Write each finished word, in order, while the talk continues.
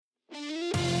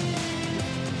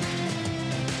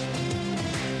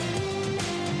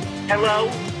Hello?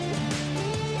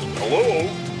 Hello?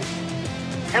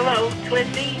 Hello,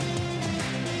 Cliffy?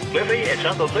 Cliffy, it's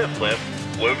Uncle Cliff.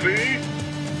 Cliffy?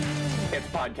 It's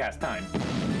podcast time.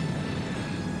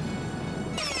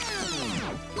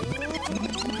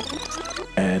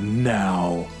 And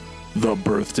now, the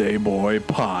Birthday Boy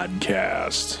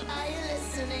Podcast.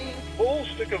 Full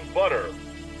stick of butter.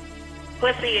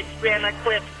 Cliffy, it's Grandma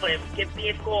Cliff. Give me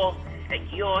a call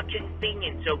at your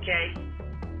convenience, okay?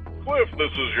 Cliff,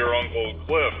 this is your Uncle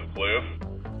Cliff.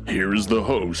 Here's the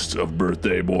host of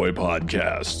Birthday Boy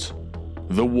Podcast,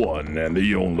 the one and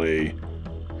the only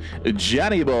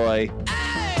Johnny Boy.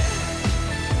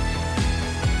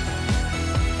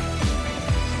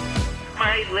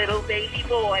 My little baby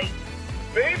boy,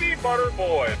 Baby Butter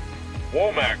Boy.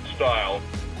 Womack style.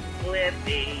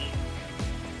 Cliffy.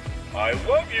 I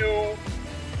love you.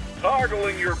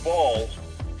 Toggling your balls.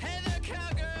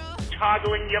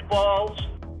 Toggling your balls.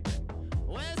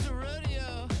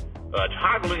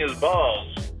 Toggling his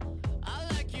balls.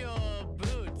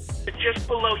 It's just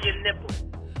below your nipple.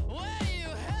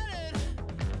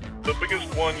 The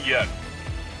biggest one yet.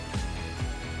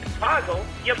 Toggle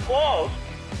your balls.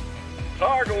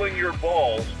 Toggling your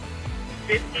balls.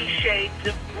 50 Shades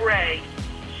of Grey.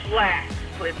 Slacks,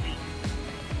 Cliffy.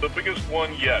 The biggest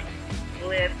one yet.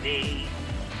 Cliffy.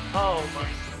 Oh my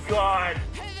God.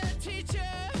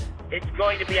 It's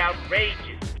going to be outrageous.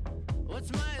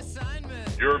 What's my assignment?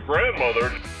 Your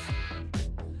grandmother.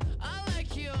 I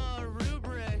like your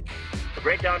rubric.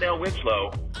 Great Donnell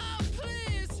Winslow. Oh,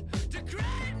 please,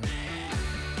 degrade me.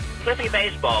 Cliffy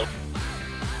Baseball.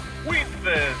 Wheat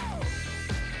Thin.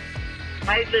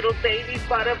 My little baby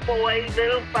butter boy,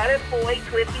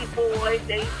 Cliffy boy,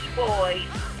 baby boy.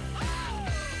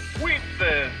 Wheat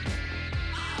Thin.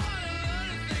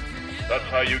 That's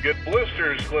how you get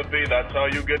blisters, Cliffy. That's how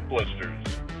you get blisters.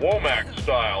 Womack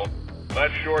style. That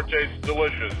sure tastes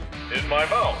delicious in my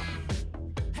mouth.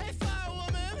 Hey,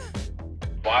 firewoman.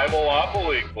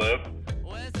 Five-Monopoly, Cliff.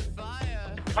 Where's the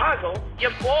fire? Toggle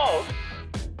your balls.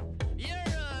 You're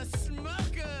a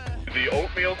smoker. The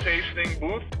oatmeal tasting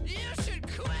booth. You should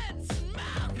quit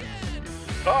smoking.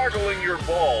 Toggling your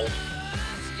balls.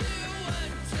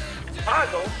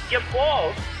 Toggle your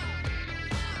balls.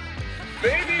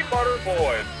 Baby Butter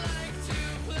Boy.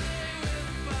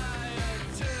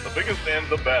 The biggest and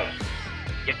the best.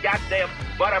 You goddamn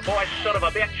butter boy son of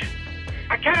a bitch.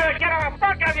 I can't get a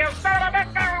fuck of you, son of a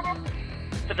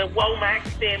bitch. To the Womack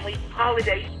Family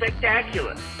Holiday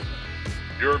Spectacular.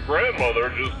 Your grandmother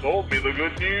just told me the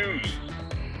good news.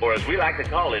 Or as we like to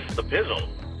call it, the pizzle.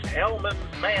 Hellman's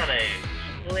mayonnaise.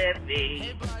 Cliffy.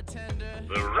 Hey, bartender.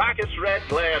 The raucous red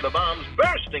glare, the bombs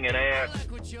bursting in air, I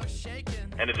like what you're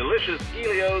shaking. and a delicious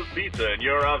Elio's pizza in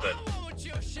your oven. Oh, what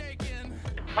you're shaking.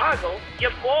 Toggle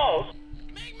your balls.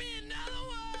 Make me another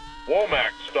one.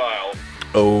 Womack style.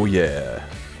 Oh, yeah.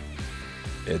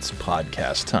 It's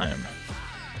podcast time.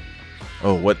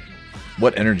 Oh, what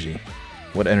energy.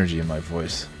 What energy in my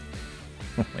voice.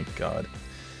 Oh, my God.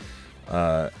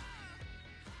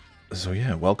 So,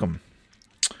 yeah, welcome.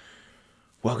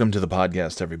 Welcome to the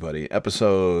podcast, everybody.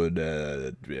 Episode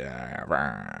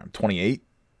 28.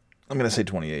 I'm gonna say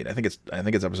 28. I think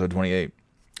it's episode 28.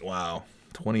 Wow,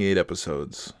 28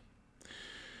 episodes,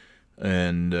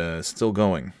 and still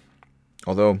going.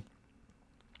 Although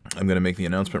I'm gonna make the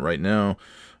announcement right now.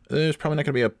 There's probably not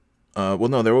gonna be a. Well,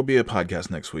 no, there will be a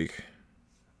podcast next week.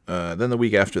 Then the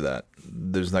week after that,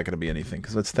 there's not gonna be anything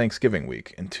because it's Thanksgiving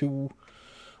week. And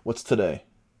what's today?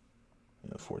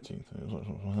 14th.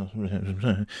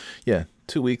 Yeah,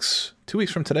 2 weeks. 2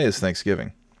 weeks from today is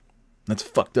Thanksgiving. That's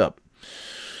fucked up.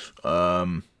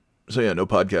 So yeah, no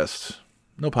podcast.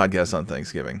 No podcast on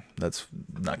Thanksgiving. That's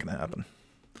not gonna happen.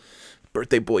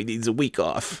 Birthday boy needs a week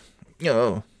off.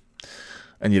 I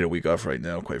need a week off right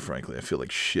now, quite frankly. I feel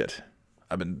like shit.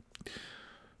 I've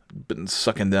been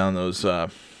sucking down those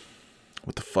what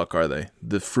the fuck are they?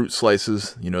 The fruit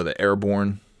slices, the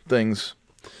airborne things.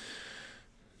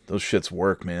 Those shits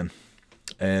work, man.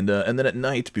 And then at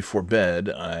night, before bed,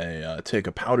 I take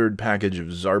a powdered package of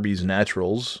Zarbee's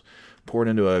Naturals, pour it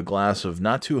into a glass of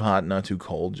not too hot, not too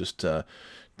cold, just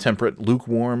temperate,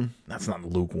 lukewarm. That's not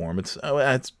lukewarm. It's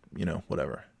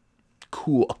whatever.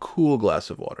 A cool glass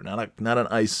of water,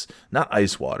 not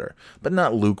ice water, but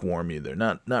not lukewarm either,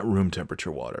 not room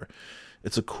temperature water.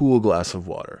 It's a cool glass of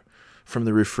water from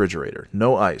the refrigerator.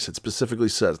 No ice. It specifically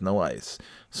says no ice.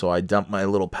 So I dump my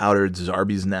little powdered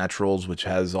Zarbee's Naturals, which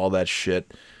has all that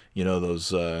shit,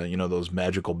 those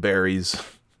magical berries,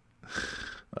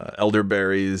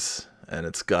 elderberries, and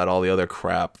it's got all the other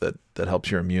crap that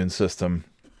helps your immune system,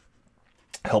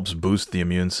 helps boost the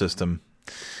immune system.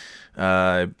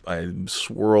 I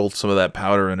swirled some of that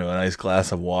powder into a nice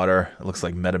glass of water. It looks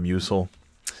like Metamucil.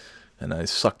 And I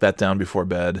sucked that down before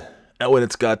bed. Oh, and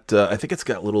it's got, I think it's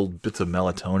got little bits of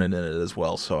melatonin in it as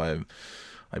well. So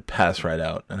I pass right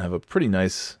out and have a pretty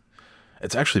nice,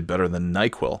 it's actually better than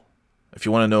NyQuil. If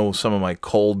you want to know some of my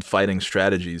cold fighting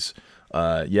strategies,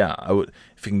 yeah, I would.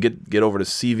 If you can get over to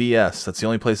CVS, that's the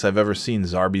only place I've ever seen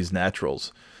Zarbee's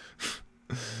Naturals.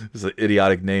 It's an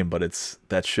idiotic name, but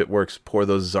that shit works. Pour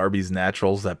those Zarbee's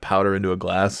Naturals, that powder, into a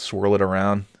glass, swirl it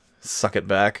around, suck it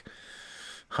back,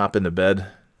 hop into bed.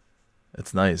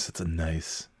 It's nice. It's a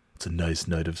nice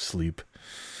night of sleep.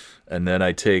 And then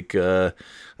I take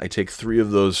 3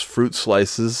 of those fruit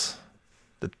slices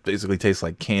that basically taste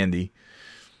like candy.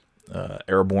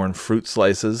 Airborne fruit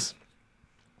slices.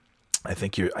 I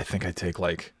think I take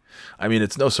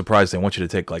it's no surprise they want you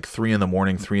to take 3 in the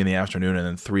morning, 3 in the afternoon, and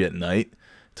then 3 at night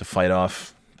to fight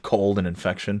off cold and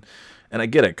infection. And I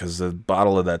get it, because the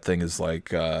bottle of that thing is I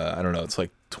don't know, it's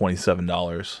like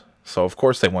 $27. So of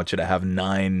course they want you to have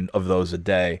 9 of those a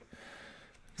day.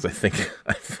 Because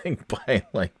I think by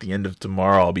the end of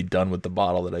tomorrow I'll be done with the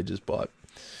bottle that I just bought.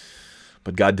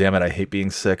 But God damn it, I hate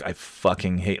being sick. I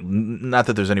fucking hate. Not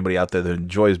that there's anybody out there that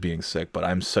enjoys being sick, but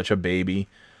I'm such a baby.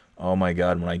 Oh my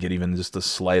God, when I get even just the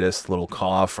slightest little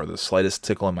cough or the slightest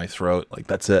tickle in my throat,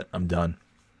 that's it. I'm done.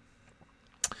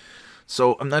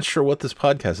 So I'm not sure what this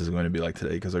podcast is going to be like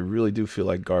today, because I really do feel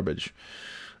like garbage.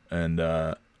 And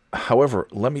however,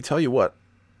 let me tell you what.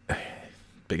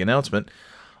 Big announcement.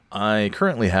 I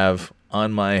currently have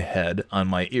on my head, on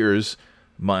my ears,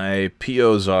 my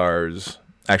POZARs.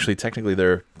 Actually, technically,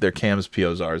 they're Cam's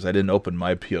POZARs. I didn't open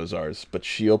my POZARs, but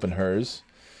she opened hers,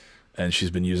 and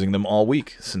she's been using them all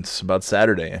week since about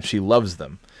Saturday, and she loves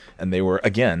them. And they were,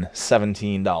 again,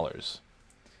 $17.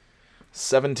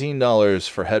 $17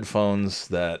 for headphones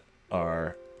that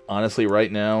are, honestly,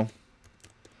 right now,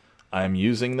 I'm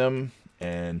using them,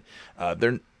 and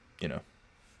they're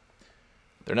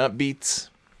not Beats,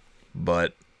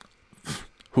 but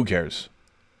who cares?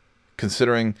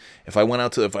 Considering if I went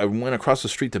across the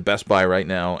street to Best Buy right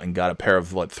now and got a pair of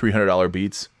 $300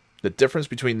 Beats, the difference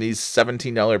between these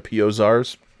 $17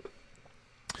 POZARs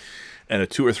and a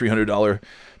 $200 or $300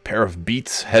 pair of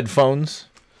Beats headphones,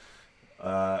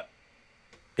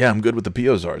 yeah, I'm good with the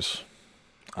POZARs.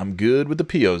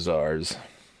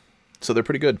 So they're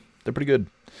pretty good.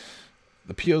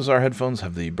 The POZAR headphones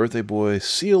have the birthday boy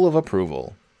seal of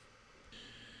approval.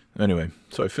 Anyway,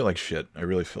 so I feel like shit. I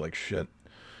really feel like shit.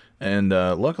 And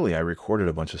luckily, I recorded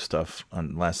a bunch of stuff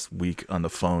last week on the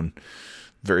phone,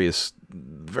 various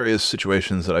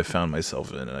situations that I found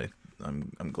myself in, and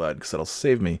I'm glad, because that'll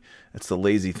save me. It's the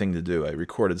lazy thing to do. I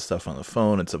recorded stuff on the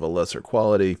phone. It's of a lesser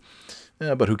quality,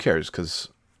 but who cares? Because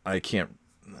I can't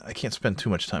spend too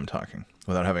much time talking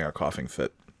without having a coughing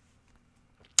fit.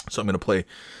 So I'm going to play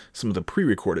some of the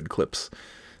pre-recorded clips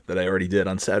that I already did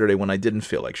on Saturday when I didn't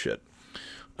feel like shit.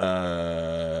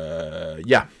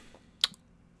 Yeah.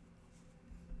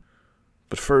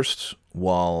 But first,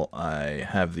 while I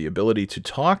have the ability to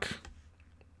talk...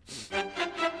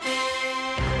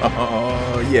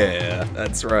 Oh, yeah,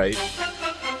 that's right.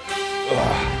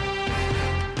 Ugh.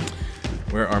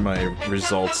 Where are my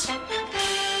results?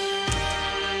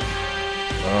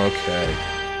 Okay.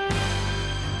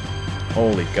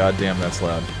 Holy goddamn, that's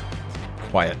loud.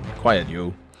 Quiet,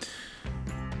 you.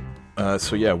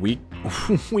 So yeah, week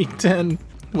 10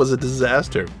 was a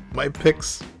disaster. My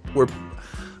picks were...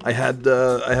 I had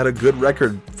a good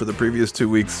record for the previous 2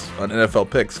 weeks on NFL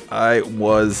picks. I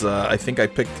think I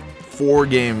picked 4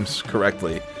 games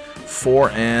correctly.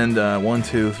 4 and 1,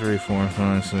 2, 3, 4,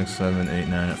 5, 6, 7, 8,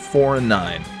 9, 4 and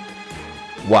 9.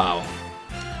 Wow.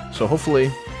 So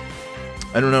hopefully,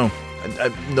 I don't know.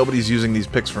 Nobody's using these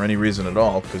picks for any reason at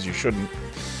all, because you shouldn't.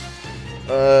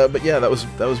 But yeah, that was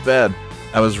bad.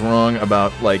 I was wrong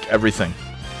about everything.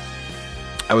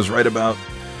 I was right about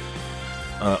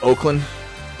Oakland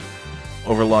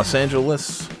over Los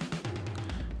Angeles.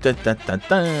 Da, da, da,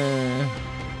 da.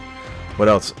 What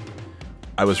else?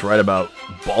 I was right about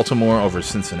Baltimore over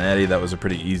Cincinnati. That was a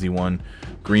pretty easy one.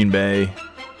 Green Bay,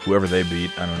 whoever they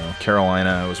beat, I don't know.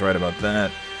 Carolina, I was right about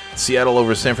that. Seattle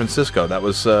over San Francisco. That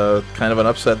was kind of an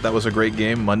upset. That was a great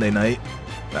game. Monday night.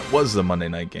 That was the Monday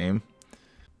night game.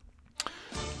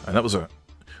 And that was a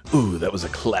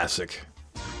classic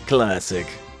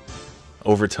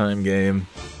overtime game.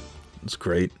 It was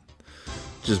great.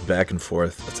 Just back and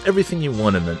forth. That's everything you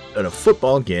want in a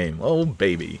football game. Oh,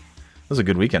 baby. It was a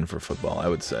good weekend for football, I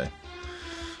would say.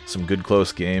 Some good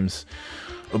close games.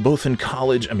 Both in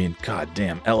college. I mean,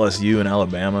 goddamn. LSU and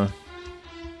Alabama.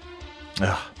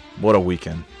 What a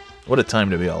weekend. What a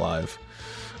time to be alive.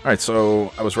 All right,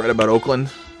 so I was right about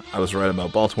Oakland. I was right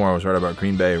about Baltimore. I was right about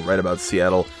Green Bay. Right about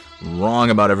Seattle. Wrong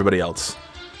about everybody else.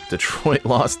 Detroit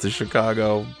lost to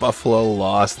Chicago. Buffalo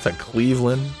lost to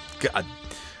Cleveland. God.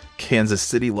 Kansas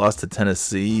City lost to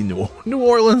Tennessee. New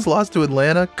Orleans lost to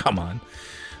Atlanta. Come on.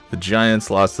 The Giants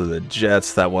lost to the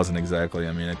Jets. That wasn't exactly,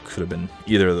 I mean, it could have been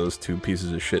either of those two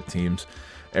pieces of shit teams.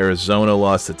 Arizona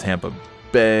lost to Tampa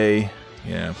Bay.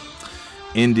 Yeah.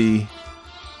 Indy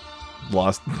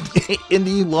lost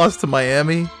to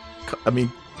Miami. I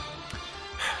mean,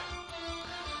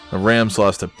 the Rams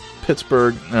lost to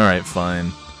Pittsburgh. All right,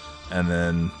 fine. And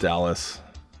then Dallas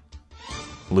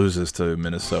loses to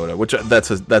Minnesota, which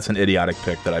that's an idiotic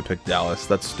pick that I picked Dallas.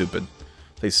 That's stupid.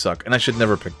 They suck. And I should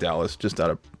never pick Dallas, just out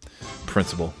of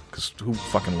principle, because who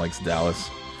fucking likes Dallas?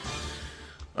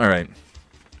 All right.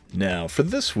 Now, for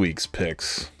this week's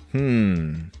picks.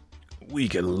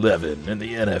 Week 11 in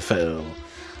the NFL.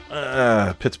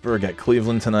 Pittsburgh at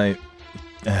Cleveland tonight.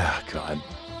 God.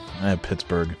 I have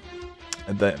Pittsburgh.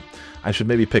 I should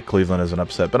maybe pick Cleveland as an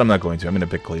upset, but I'm not going to. I'm going to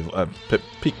pick Cleveland.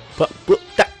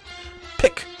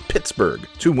 Pick Pittsburgh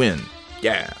to win.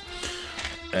 Yeah.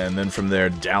 And then from there,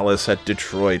 Dallas at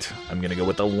Detroit. I'm going to go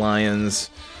with the Lions.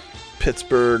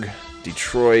 Pittsburgh,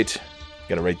 Detroit.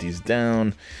 Got to write these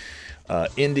down.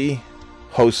 Indy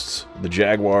hosts the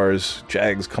Jaguars.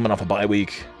 Jags coming off a bye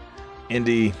week.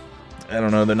 Indy, I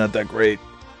don't know, they're not that great.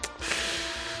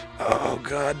 Oh,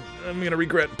 God, I'm going to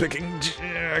regret picking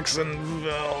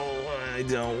Jacksonville. I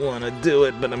don't want to do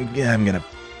it, but I'm going to...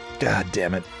 God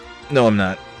damn it. No, I'm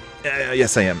not.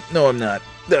 Yes, I am. No, I'm not.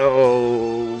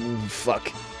 Oh,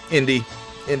 fuck. Indy,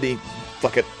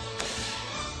 fuck it.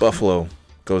 Buffalo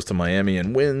goes to Miami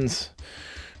and wins.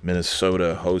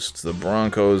 Minnesota hosts the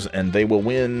Broncos, and they will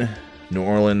win. New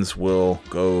Orleans will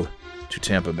go to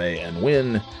Tampa Bay and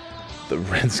win. The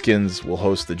Redskins will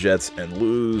host the Jets and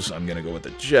lose. I'm going to go with the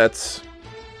Jets.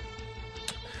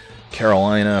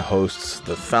 Carolina hosts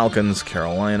the Falcons.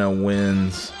 Carolina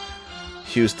wins.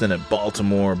 Houston at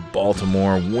Baltimore.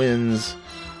 Baltimore wins.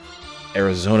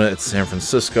 Arizona at San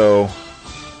Francisco.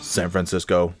 San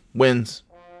Francisco wins.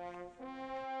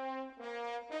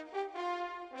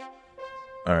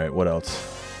 Alright, what else?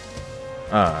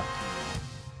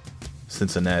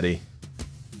 Cincinnati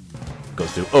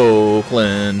goes to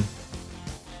Oakland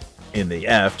in the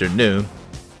afternoon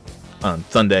on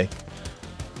Sunday.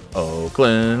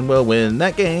 Oakland will win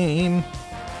that game.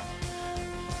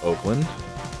 Oakland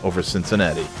over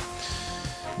Cincinnati.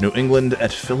 New England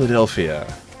at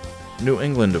Philadelphia. New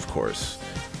England, of course.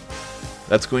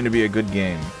 That's going to be a good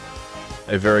game.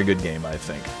 A very good game, I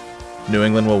think. New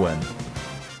England will win.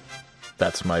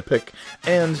 That's my pick.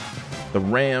 And the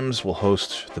Rams will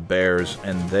host the Bears,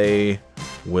 and they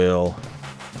will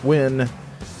win.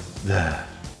 The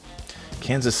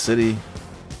Kansas City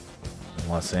and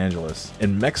Los Angeles.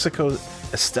 In Mexico,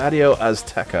 Estadio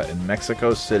Azteca in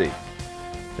Mexico City.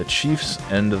 The Chiefs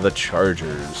and the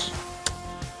Chargers.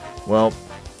 Well,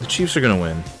 the Chiefs are going to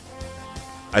win.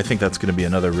 I think that's going to be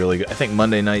another really good... I think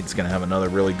Monday night's going to have another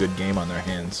really good game on their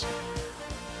hands.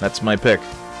 That's my pick.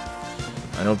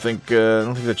 I don't think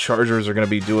the Chargers are going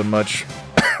to be doing much.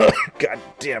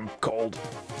 Goddamn cold.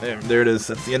 There it is.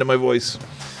 That's the end of my voice.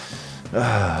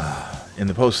 In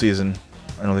the postseason,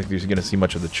 I don't think you're going to see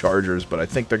much of the Chargers, but I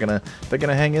think they're gonna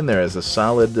hang in there as a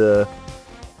solid little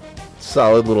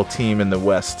team in the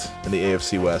West, in the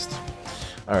AFC West.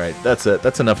 All right, that's it.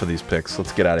 That's enough of these picks.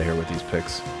 Let's get out of here with these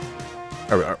picks.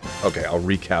 Okay, I'll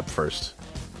recap first,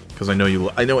 because I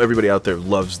know everybody out there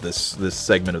loves this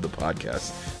segment of the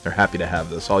podcast. They're happy to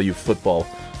have this. All you football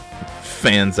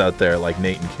fans out there like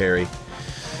Nate and Carrie.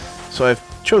 So I've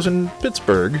chosen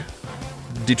Pittsburgh,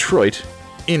 Detroit,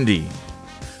 Indy.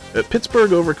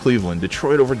 Pittsburgh over Cleveland,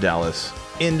 Detroit over Dallas,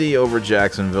 Indy over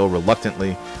Jacksonville,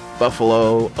 reluctantly,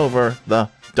 Buffalo over the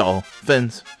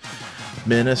Dolphins,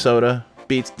 Minnesota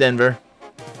beats Denver,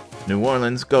 New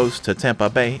Orleans goes to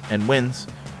Tampa Bay and wins.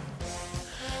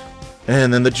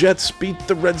 And then the Jets beat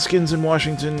the Redskins in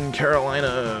Washington.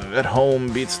 Carolina at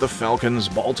home beats the Falcons.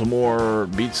 Baltimore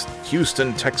beats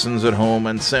Houston Texans at home.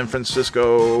 And San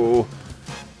Francisco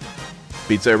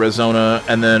beats Arizona.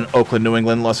 And then Oakland, New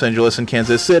England, Los Angeles, and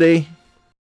Kansas City.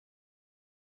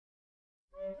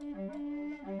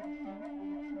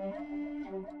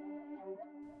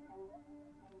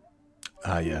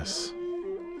 Ah, yes.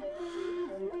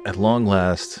 At long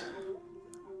last,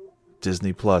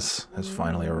 Disney Plus has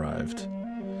finally arrived.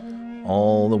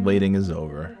 All the waiting is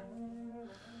over.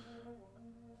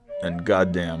 And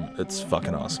goddamn, it's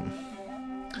fucking awesome.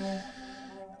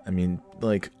 I mean,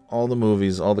 like, all the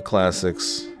movies, all the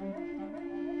classics,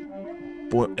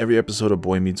 every episode of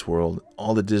Boy Meets World,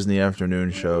 all the Disney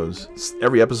afternoon shows,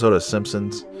 every episode of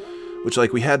Simpsons, which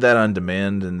like we had that on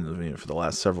demand and for the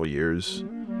last several years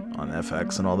on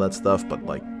FX and all that stuff, but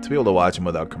like to be able to watch them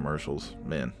without commercials,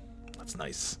 man, that's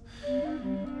nice.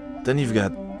 Then you've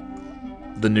got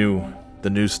the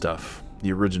new stuff,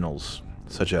 the originals,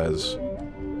 such as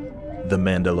The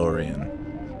Mandalorian.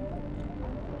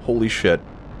 Holy shit,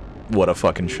 what a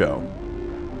fucking show.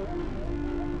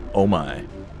 Oh my.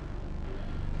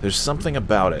 There's something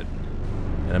about it,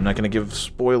 and I'm not going to give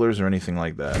spoilers or anything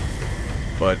like that,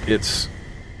 but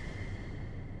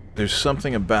there's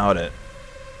something about it.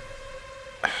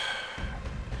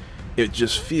 It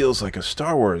just feels like a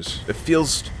Star Wars. It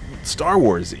feels Star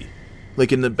Wars-y.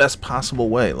 Like in the best possible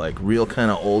way. Like real kind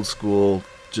of old school,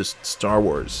 just Star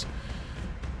Wars.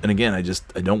 And again, I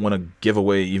don't want to give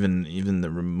away even the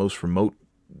most remote,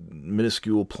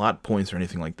 minuscule plot points or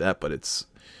anything like that, but it's...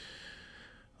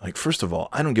 Like, first of all,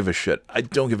 I don't give a shit. I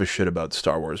don't give a shit about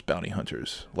Star Wars bounty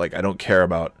hunters. Like, I don't care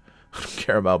about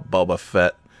Boba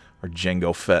Fett or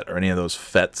Jango Fett or any of those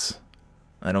Fetts.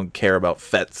 I don't care about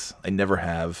Fetts. I never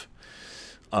have.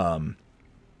 So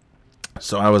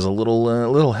I was a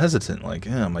little hesitant. Like,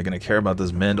 am I going to care about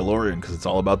this Mandalorian because it's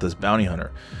all about this bounty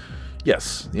hunter?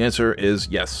 Yes. The answer is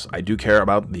yes. I do care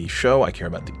about the show. I care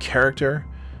about the character.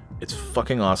 It's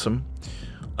fucking awesome.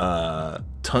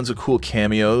 Tons of cool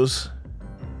cameos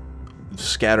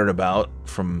scattered about,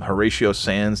 from Horatio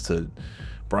Sands to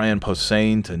Brian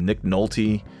Posehn to Nick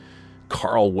Nolte,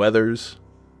 Carl Weathers,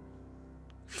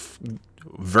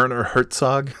 Werner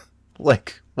Herzog.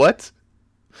 Like, what?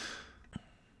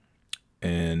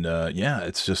 And yeah,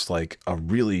 it's just like a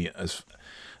really, as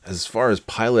far as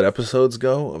pilot episodes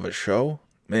go of a show,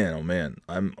 man, oh man,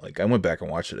 I went back and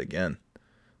watched it again.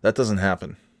 That doesn't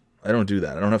happen. I don't do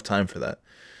that. I don't have time for that.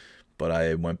 But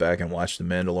I went back and watched The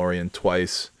Mandalorian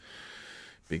twice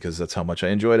because that's how much I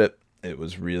enjoyed it. It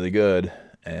was really good.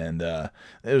 And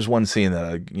there's one scene that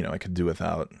I could do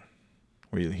without,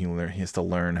 where he has to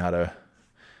learn how to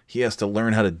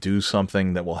do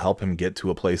something that will help him get to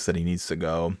a place that he needs to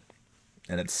go.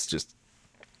 And it's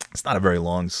not a very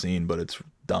long scene, but it's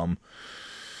dumb.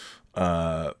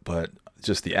 But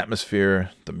just the atmosphere,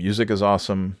 the music is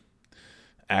awesome,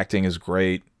 acting is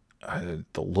great, the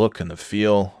look and the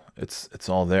feel, it's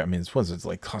all there. I mean, it's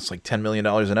like costs like $10 million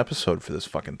an episode for this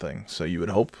fucking thing. So you would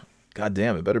hope,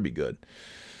 goddamn, it better be good.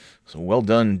 So well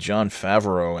done, Jon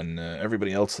Favreau and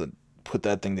everybody else that put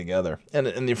that thing together. And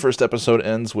the first episode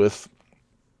ends with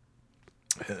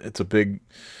it's a big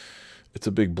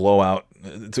blowout.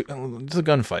 It's a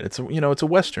gunfight. It's a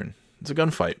Western. It's a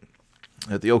gunfight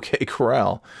at the OK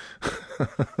Corral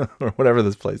or whatever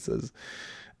this place is.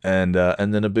 And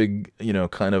then a big,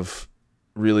 kind of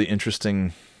really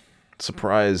interesting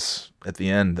surprise at the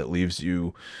end that leaves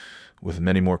you with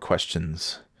many more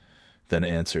questions than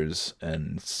answers,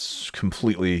 and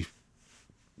completely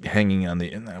hanging on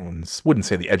I wouldn't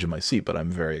say the edge of my seat, but I'm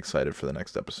very excited for the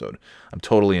next episode. I'm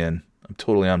totally in. I'm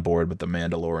totally on board with The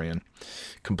Mandalorian.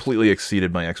 Completely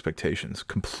exceeded my expectations.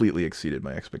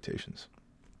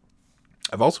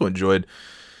 I've also enjoyed,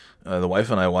 the wife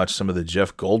and I watched some of the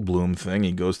Jeff Goldblum thing.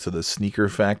 He goes to the sneaker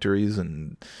factories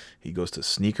and he goes to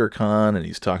SneakerCon and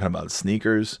he's talking about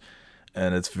sneakers,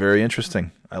 and it's very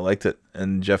interesting. I liked it.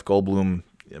 And Jeff Goldblum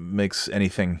makes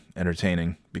anything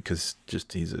entertaining because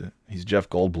he's Jeff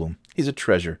Goldblum. He's a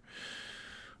treasure.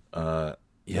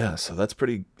 Yeah, so that's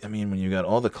pretty. I mean, when you got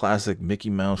all the classic Mickey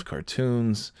Mouse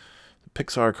cartoons, the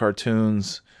Pixar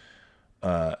cartoons,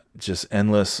 just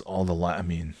endless. All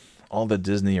the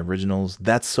Disney originals.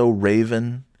 That's So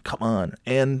Raven. Come on,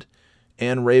 and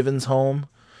Raven's Home,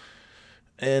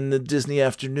 and the Disney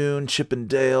Afternoon, Chip and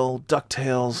Dale,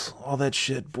 DuckTales, all that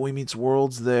shit. Boy Meets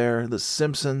World's there. The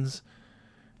Simpsons.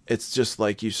 It's just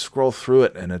like you scroll through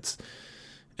it, and it's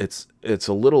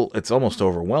almost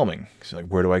overwhelming. It's like,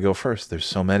 where do I go first? There's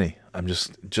so many. I'm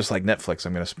just like Netflix.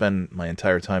 I'm going to spend my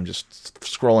entire time just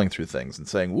scrolling through things and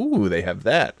saying, ooh, they have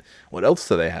that. What else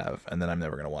do they have? And then I'm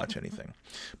never going to watch anything.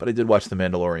 But I did watch The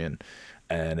Mandalorian,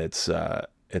 and it's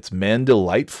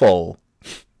man-delightful.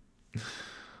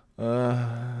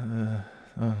 Okay,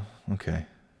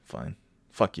 fine.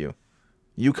 Fuck you.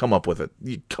 You come up with it.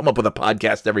 You come up with a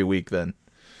podcast every week then.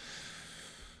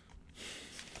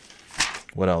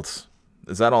 What else?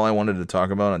 Is that all I wanted to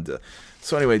talk about?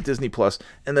 So anyway, Disney Plus.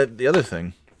 And the other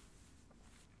thing,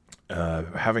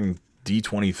 having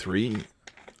D23,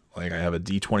 like I have a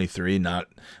D23, not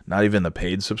even the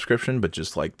paid subscription, but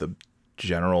just like the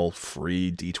general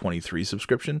free D23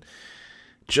 subscription.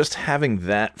 Just having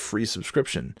that free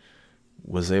subscription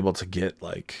was able to get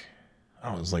like,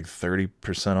 it was like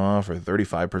 30% off or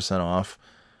 35% off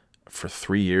for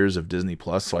 3 years of Disney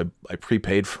Plus. So I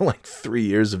prepaid for like 3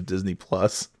 years of Disney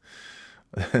Plus,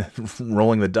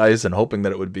 rolling the dice and hoping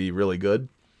that it would be really good,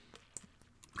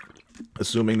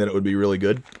 assuming that it would be really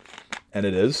good, and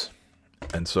it is.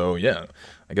 And so, yeah,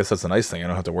 I guess that's a nice thing. I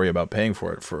don't have to worry about paying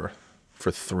for it for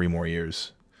 3 more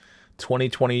years.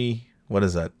 2020, what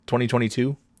is that?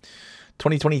 2022?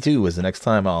 2022 is the next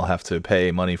time I'll have to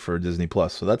pay money for Disney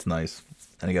Plus. So that's nice.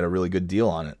 And I got a really good deal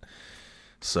on it.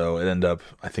 So it ended up,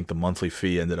 I think the monthly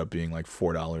fee ended up being like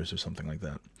 $4 or something like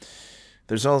that.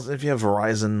 There's also, if you have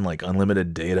Verizon, like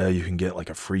unlimited data, you can get like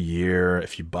a free year.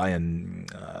 If you buy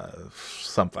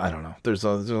something, I don't know. There's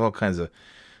all kinds of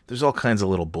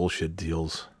little bullshit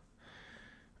deals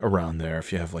around there.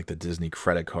 If you have like the Disney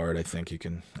credit card, I think you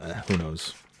can, who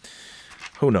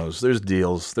knows? There's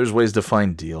deals. There's ways to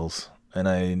find deals.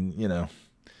 And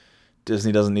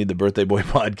Disney doesn't need the Birthday Boy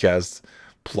podcast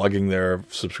plugging their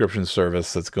subscription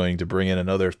service that's going to bring in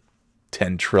another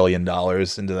 $10 trillion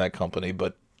into that company.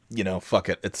 But, fuck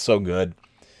it. It's so good.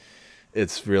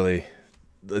 It's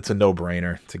a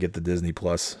no-brainer to get the Disney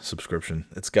Plus subscription.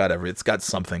 It's got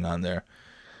something on there.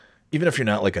 Even if you're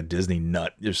not like a Disney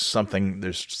nut, there's something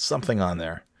on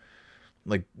there.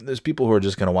 Like, there's people who are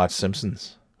just going to watch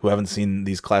Simpsons, who haven't seen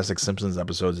these classic Simpsons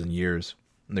episodes in years.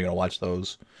 And they're going to watch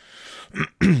those.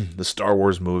 The Star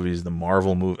Wars movies, the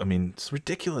Marvel movie. I mean, it's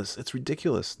ridiculous. It's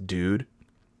ridiculous, dude.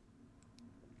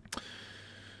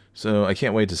 So I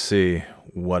can't wait to see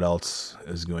what else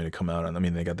is going to come out. I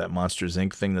mean, they got that Monsters,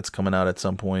 Inc. thing that's coming out at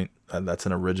some point. That's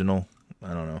an original.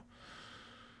 I don't know.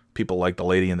 People like The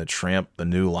Lady and the Tramp, the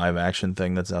new live action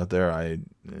thing that's out there.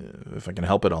 If I can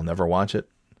help it, I'll never watch it.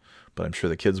 But I'm sure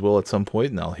the kids will at some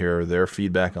point, and I'll hear their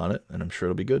feedback on it, and I'm sure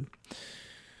it'll be good.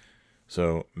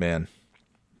 So, man,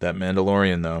 that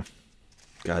Mandalorian, though,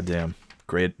 goddamn,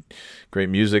 great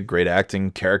music, great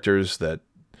acting, characters that,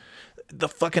 the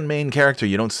fucking main character,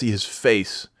 you don't see his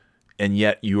face, and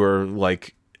yet you are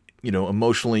like,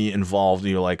 emotionally involved.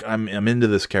 You're like, I'm into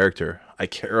this character. I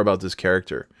care about this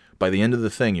character. By the end of the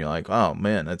thing, you're like, oh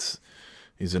man,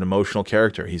 he's an emotional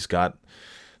character.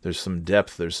 There's some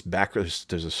depth. There's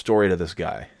a story to this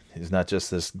guy. He's not just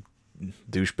this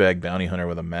douchebag bounty hunter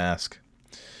with a mask,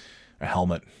 a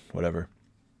helmet, whatever.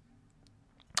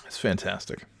 It's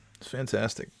fantastic. It's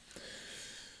fantastic.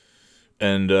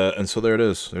 And so there it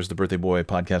is. There's the Birthday Boy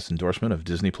podcast endorsement of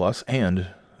Disney Plus and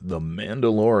The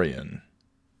Mandalorian.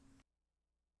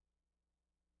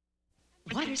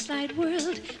 Water slide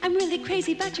world, I'm really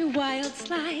crazy about your wild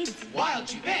slides.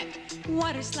 Wild, you bet.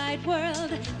 Water slide world,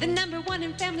 the #1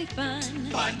 in family fun.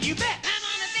 Fun, you bet. I'm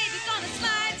on a baby gonna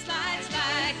slide, slide,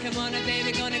 slide. Come on, a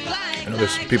baby gonna glide. I know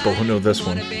there's people who know this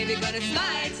one. Come on, a baby gonna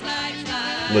slide, slide,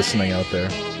 slide. Listening out there.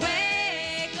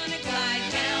 Away, gonna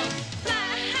glide down,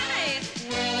 fly,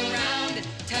 whirl around,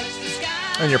 touch the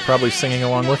sky. And you're probably singing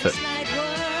along with it. Water slide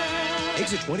world.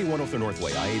 Exit 21 off the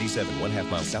Northway, I-87, 1/2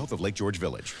 mile south of Lake George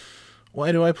Village.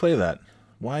 Why do I play that?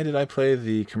 Why did I play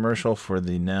the commercial for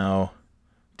the now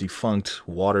defunct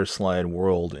water slide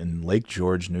world in Lake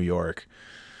George, New York?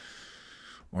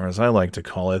 Or as I like to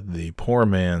call it, the poor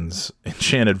man's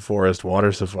Enchanted Forest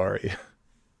Water Safari.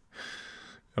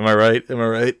 Am I right?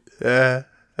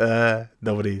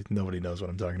 Nobody knows what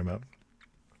I'm talking about.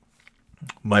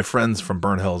 My friends from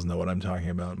Burnt Hills know what I'm talking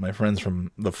about. My friends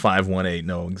from the 518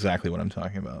 know exactly what I'm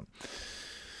talking about.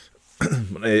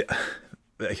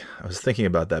 I was thinking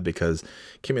about that because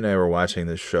Kimmy and I were watching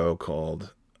this show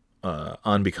called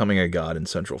On Becoming a God in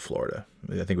Central Florida.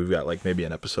 I think we've got like maybe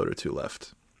an episode or two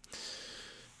left.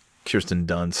 Kirsten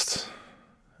Dunst.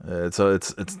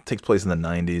 It takes place in the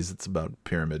 90s. It's about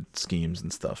pyramid schemes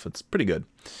and stuff. It's pretty good.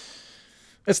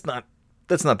 That's not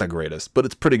the greatest, but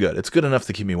it's pretty good. It's good enough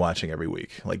to keep me watching every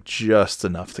week. Like just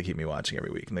enough to keep me watching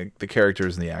every week. And the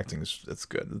characters and the acting it's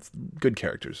good. It's good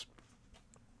characters.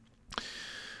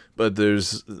 But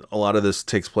there's a lot of this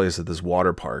takes place at this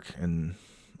water park, and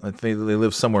I think they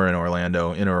live somewhere in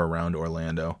Orlando, in or around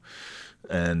Orlando,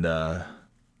 and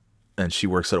she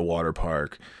works at a water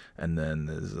park, and then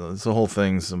there's the whole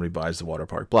thing. Somebody buys the water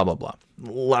park, blah blah blah. A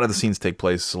lot of the scenes take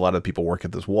place. A lot of people work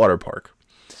at this water park,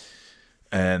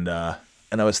 and I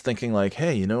was thinking like,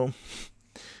 hey,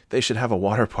 they should have a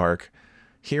water park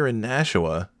here in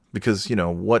Nashua because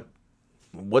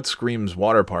what screams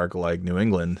water park like New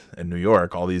England and New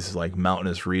York, all these like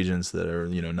mountainous regions that are,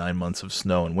 9 months of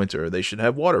snow and winter, they should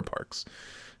have water parks.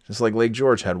 Just like Lake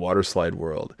George had Water Slide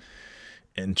World,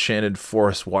 Enchanted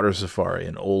Forest Water Safari,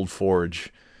 and Old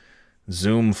Forge,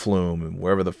 Zoom Flume, and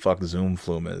wherever the fuck Zoom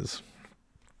Flume is.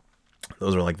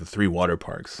 Those are like the 3 water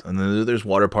parks. And then there's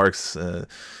water parks at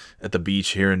the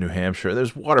beach here in New Hampshire.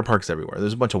 There's water parks everywhere.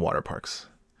 There's a bunch of water parks.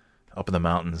 up in the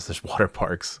mountains, there's water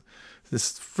parks.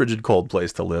 This frigid cold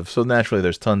place to live. So naturally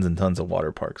there's tons and tons of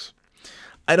water parks.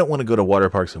 I don't want to go to water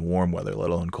parks in warm weather, let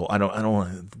alone cold. I don't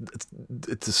want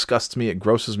to, it disgusts me. It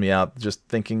grosses me out just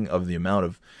thinking of the amount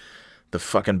of the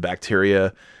fucking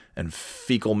bacteria and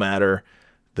fecal matter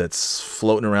that's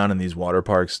floating around in these water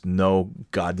parks. No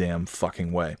goddamn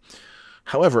fucking way.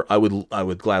 However, I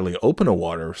would gladly open a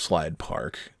water slide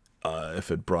park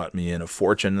if it brought me in a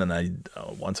fortune, and I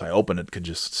once I open it could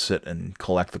just sit and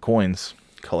collect the coins,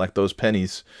 collect those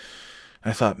pennies.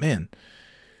 And I thought, man,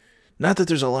 not that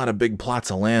there's a lot of big plots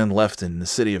of land left in the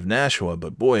city of Nashua,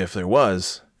 but boy, if there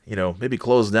was, maybe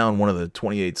close down one of the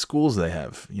 28 schools they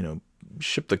have,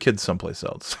 ship the kids someplace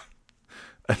else.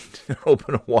 And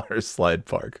open a water slide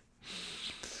park.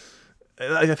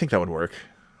 I think that would work.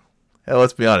 And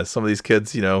let's be honest, some of these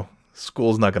kids,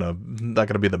 school's not gonna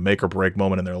be the make or break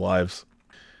moment in their lives.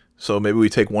 So maybe we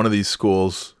take one of these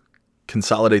schools,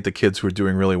 consolidate the kids who are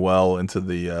doing really well into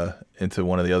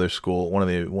one of the other school, one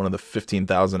of the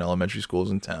 15,000 elementary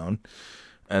schools in town,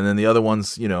 and then the other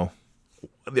ones, the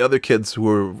other kids who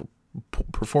are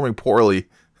performing poorly,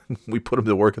 we put them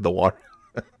to work at the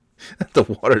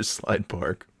water slide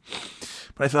park.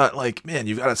 But I thought, man,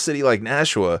 you've got a city like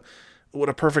Nashua. What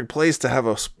a perfect place to have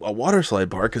a water slide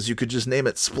park, because you could just name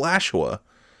it Splashua.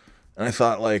 And I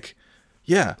thought,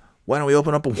 yeah, why don't we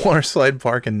open up a water slide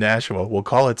park in Nashua? We'll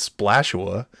call it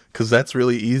Splashua, because that's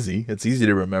really easy. It's easy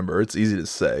to remember. It's easy to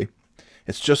say.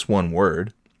 It's just one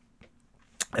word.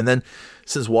 And then,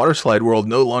 since Water Slide World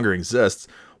no longer exists,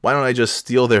 why don't I just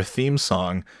steal their theme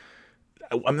song?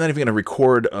 I'm not even going to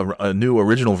record a new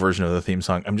original version of the theme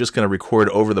song. I'm just going to record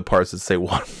over the parts that say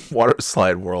Water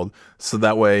Slide World. So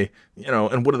that way,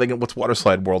 and what's Water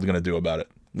Slide World going to do about it?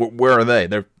 Where are they?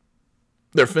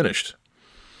 They're finished.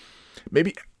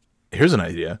 Maybe, here's an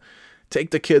idea.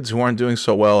 Take the kids who aren't doing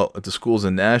so well at the schools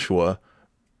in Nashua,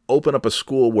 open up a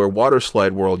school where Water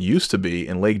Slide World used to be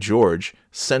in Lake George,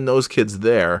 send those kids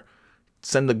there,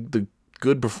 send the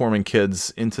good performing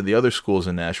kids into the other schools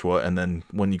in Nashua, and then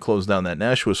when you close down that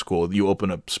Nashua school, you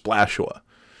open up Splashua.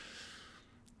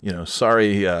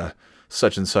 Sorry,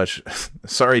 such and such.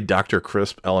 Sorry, Dr.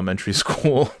 Crisp Elementary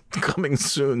School. Coming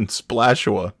soon,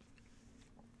 Splashua.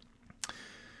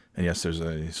 And yes, there's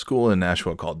a school in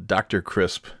Nashua called Dr.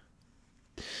 Crisp.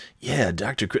 Yeah,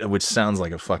 Dr. Crisp, which sounds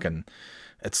like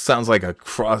it sounds like a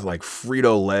cross, like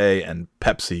Frito-Lay and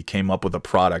Pepsi came up with a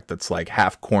product that's like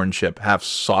half corn chip, half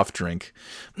soft drink.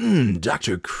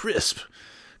 Dr. Crisp.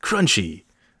 Crunchy,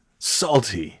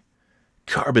 salty,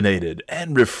 carbonated,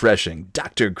 and refreshing.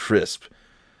 Dr. Crisp.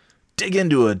 Dig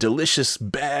into a delicious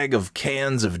bag of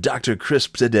cans of Dr.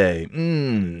 Crisp today.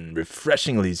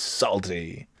 Refreshingly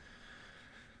salty.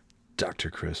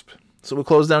 Dr. Crisp. So we'll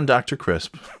close down Dr.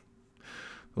 Crisp.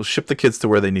 We'll ship the kids to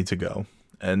where they need to go.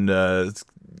 And,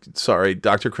 sorry,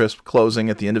 Dr. Crisp closing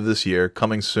at the end of this year,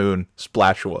 coming soon,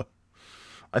 Splashua.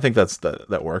 I think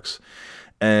that works.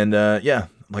 And, yeah,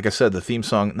 like I said, the theme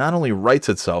song not only writes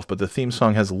itself, but the theme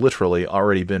song has literally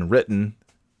already been written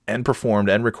and performed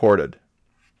and recorded.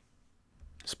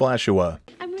 Splashua.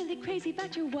 I'm really crazy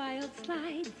about your wild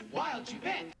slides. Wild, you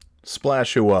bet.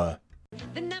 Splashua.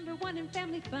 The #1 in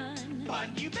family fun.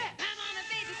 Fun, you bet. I'm on a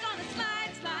baby, gonna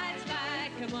slide, slide,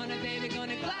 slide. Come on, a baby,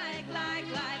 gonna glide, glide,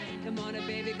 glide. Come on, a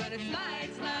baby, gonna slide,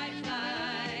 slide,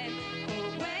 slide.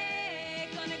 Away,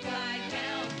 gonna glide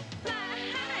down,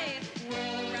 fly,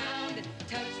 whirl around,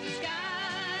 touch the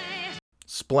sky.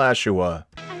 Splashua.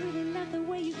 I really love the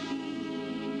way you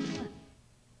feel.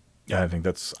 Yeah, I think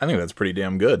that's pretty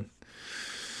damn good.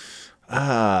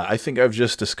 I think I've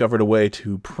just discovered a way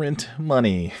to print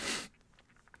money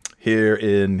here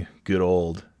in good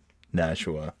old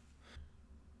Nashua.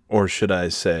 Or should I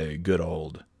say good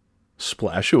old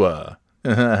Splashua.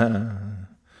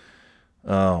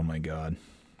 Oh my god.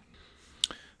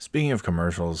 Speaking of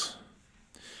commercials,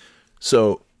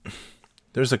 so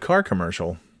there's a car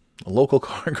commercial, a local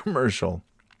car commercial,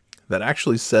 that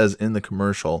actually says in the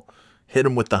commercial, hit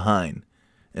 'em with the Hein.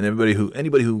 And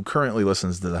anybody who currently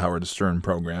listens to the Howard Stern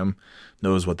program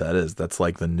knows what that is. That's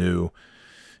like the new.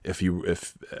 If you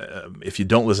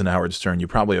don't listen to Howard Stern, you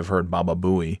probably have heard Baba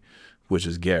Booey, which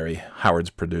is Gary, Howard's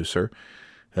producer,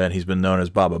 and he's been known as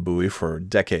Baba Booey for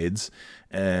decades.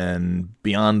 And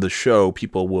beyond the show,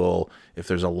 people will, if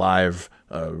there's a live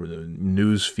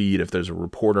news feed, if there's a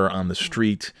reporter on the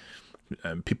street,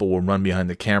 people will run behind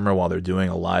the camera while they're doing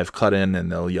a live cut-in,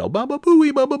 and they'll yell, Baba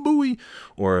Booey, Baba Booey.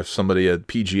 Or if somebody at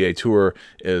PGA Tour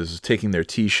is taking their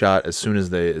tee shot, as soon as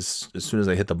they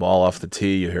hit the ball off the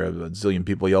tee, you hear a zillion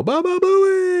people yell, Baba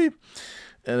Booey.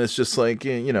 And it's just like,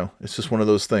 it's just one of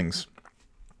those things.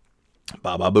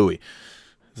 Baba Booey.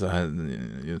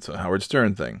 It's a Howard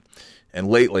Stern thing. And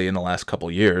lately, in the last couple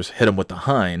of years, Hit 'em with the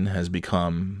Hein has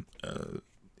become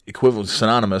equivalent,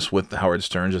 synonymous with the Howard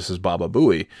Stern, just as Baba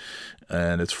Booey.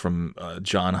 And it's from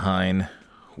John Hein,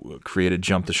 who created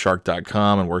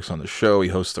JumpTheShark.com and works on the show. He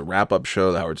hosts the wrap-up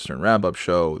show, the Howard Stern wrap-up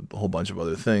show, a whole bunch of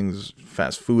other things,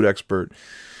 fast food expert.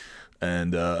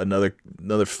 And another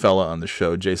fella on the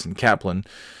show, Jason Kaplan,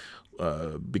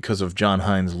 because of John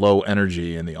Hein's low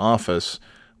energy in the office,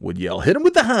 would yell, "Hit him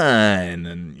with the Hein,"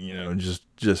 and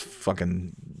just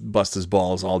fucking bust his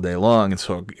balls all day long. And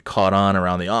so it caught on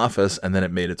around the office, and then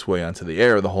it made its way onto the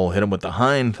air, the whole "Hit him with the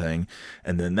Hein" thing,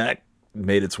 and then that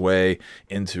made its way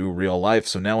into real life.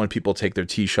 So now when people take their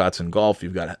tee shots in golf,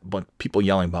 you've got people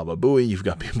yelling Baba Booey, you've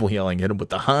got people yelling "Hit him with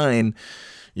the Hein,"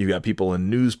 you've got people in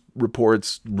news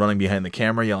reports running behind the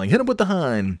camera yelling "Hit him with the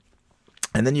Hein."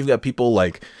 And then you've got people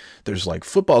like, there's like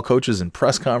football coaches in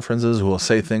press conferences who will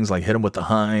say things like "Hit him with the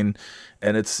Hein,"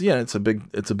 and it's a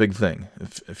big thing.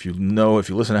 If you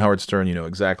listen to Howard Stern, you know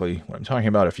exactly what I'm talking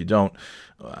about. If you don't,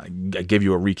 I gave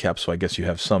you a recap, so I guess you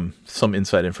have some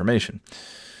inside information,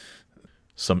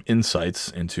 some insights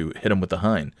into "Hit him with the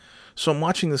Hein." So I'm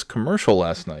watching this commercial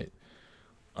last night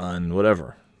on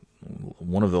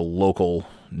one of the local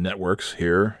networks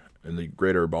here in the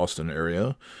greater Boston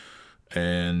area,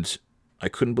 and I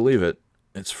couldn't believe it.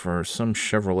 It's for some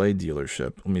Chevrolet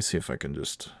dealership. Let me see if I can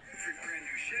just...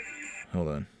 Hold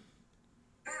on.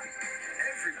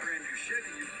 Every brand new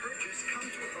Chevy you purchase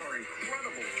comes with our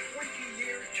incredible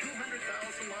 20-year,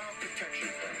 200,000-mile protection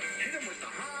plan. Hit 'em with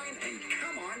the Hein and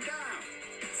come on down.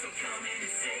 So come and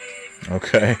save.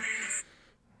 Okay.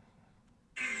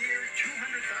 20-year,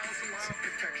 200,000-mile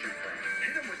protection plan.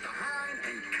 Hit 'em with the Hein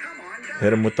and come on down.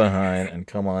 Hit him with the Hein and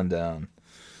come on down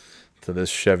to this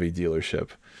Chevy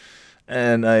dealership.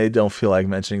 And I don't feel like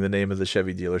mentioning the name of the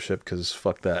Chevy dealership because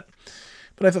fuck that.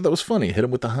 But I thought that was funny. Hit him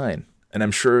with the Hein. And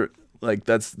I'm sure like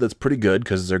that's pretty good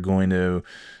because they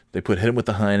put "Hit him with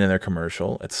the Hein" in their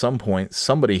commercial. At some point,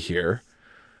 somebody here,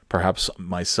 perhaps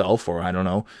myself or I don't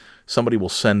know, somebody will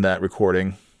send that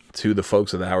recording to the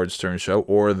folks at the Howard Stern Show,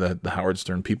 or the Howard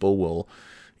Stern people will,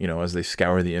 as they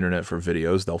scour the internet for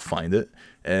videos, they'll find it.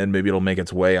 And maybe it'll make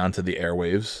its way onto the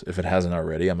airwaves if it hasn't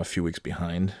already. I'm a few weeks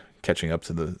behind catching up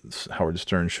to the Howard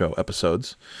Stern Show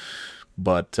episodes.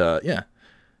 But yeah,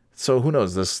 so who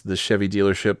knows? This Chevy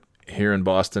dealership here in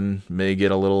Boston may get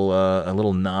a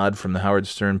little nod from the Howard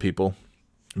Stern people,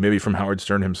 maybe from Howard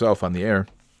Stern himself on the air.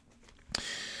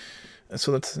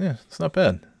 So it's not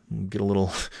bad. Get a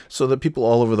little, so that people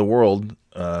all over the world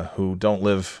who don't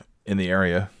live in the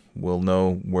area will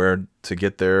know where to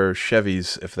get their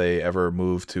Chevys if they ever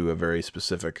move to a very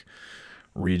specific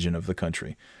region of the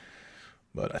country.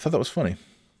 But I thought that was funny.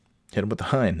 Hit him with the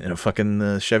Hein in a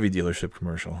fucking Chevy dealership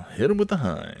commercial. Hit him with the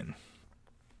Hein.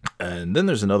 And then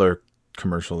there's another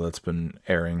commercial that's been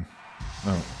airing.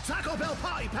 Oh. Taco Bell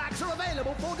party packs are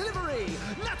available for delivery.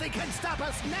 Nothing can stop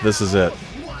us now. This is it.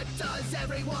 What does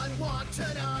everyone want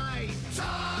tonight?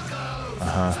 Tacos.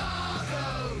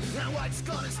 Tacos. Now what's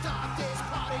gonna stop this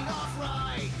party off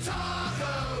right?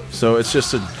 Tacos. So it's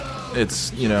just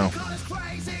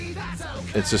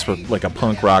it's just like a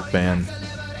punk rock band,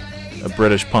 a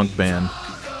British punk band,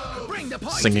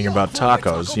 singing about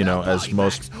tacos,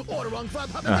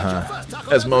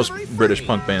 as most British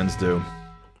punk bands do.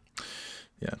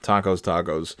 Yeah,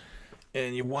 tacos.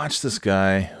 And you watch this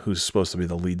guy who's supposed to be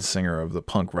the lead singer of the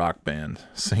punk rock band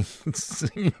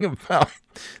singing about,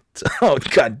 oh,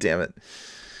 God damn it.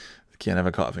 I can't have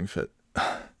a coughing fit.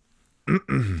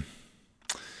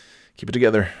 Keep it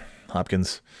together,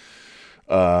 Hopkins.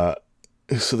 So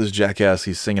this jackass,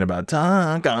 he's singing about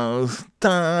tacos,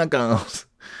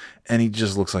 and he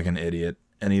just looks like an idiot.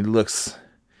 And he looks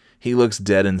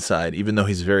dead inside, even though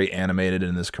he's very animated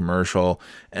in this commercial.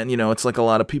 And, it's like a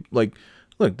lot of people, like,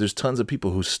 look, there's tons of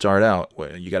people who start out.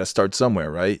 Well, you got to start somewhere,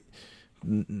 right?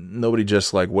 Nobody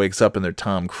just, like, wakes up and they're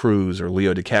Tom Cruise or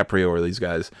Leo DiCaprio or these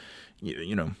guys.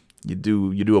 You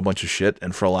do a bunch of shit,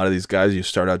 and for a lot of these guys, you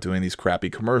start out doing these crappy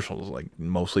commercials, like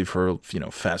mostly for,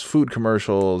 fast food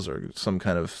commercials or some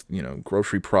kind of,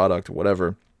 grocery product or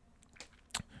whatever.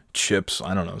 Chips,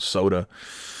 I don't know, soda.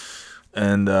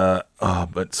 And,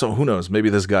 but so who knows? Maybe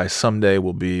this guy someday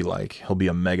will be like, he'll be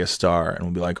a mega star, and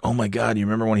we'll be like, oh my God, you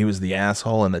remember when he was the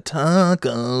asshole in the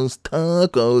tacos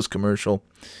commercial?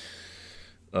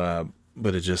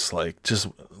 But it's just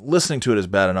listening to it is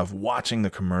bad enough. Watching the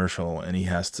commercial, and he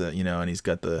has to, and he's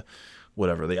got the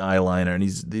eyeliner, and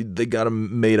they got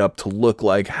him made up to look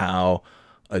like how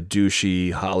a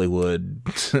douchey Hollywood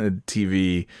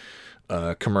TV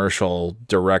commercial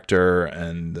director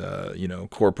and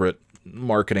corporate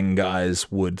marketing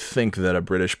guys would think that a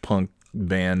British punk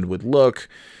band would look,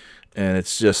 and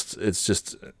it's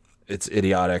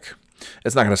idiotic.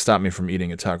 It's not going to stop me from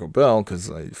eating at Taco Bell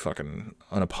because I fucking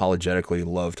unapologetically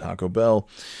love Taco Bell.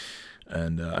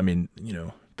 And I mean, you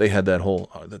know, they had that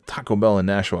whole the Taco Bell in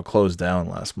Nashua closed down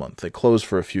last month. They closed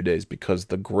for a few days because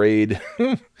the grade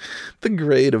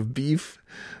of beef,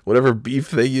 whatever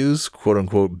beef they use, quote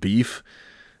unquote beef,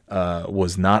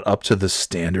 was not up to the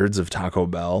standards of Taco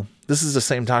Bell. This is the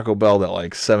same Taco Bell that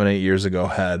like 7-8 years ago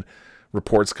had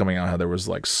reports coming out how there was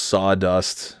like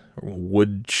sawdust, or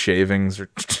wood shavings, or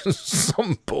just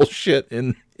some bullshit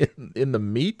in the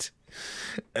meat.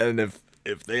 And if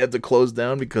they had to close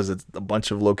down because it's a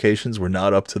bunch of locations were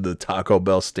not up to the Taco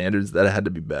Bell standards, that had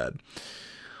to be bad.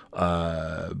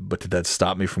 But did that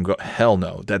stop me from going? Hell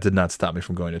no, that did not stop me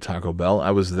from going to Taco Bell.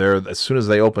 I was there as soon as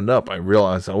they opened up. I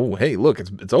realized, oh hey, look,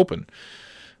 it's open,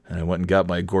 and I went and got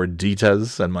my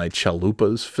gorditas and my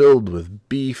chalupas filled with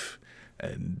beef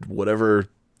and whatever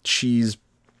cheese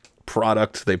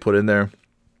product they put in there.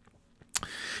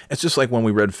 It's just like when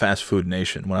we read Fast Food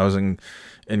Nation when I was in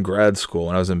grad school,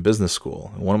 when I was in business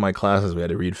school. In one of my classes, we had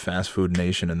to read Fast Food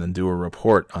Nation and then do a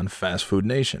report on Fast Food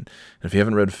Nation. And if you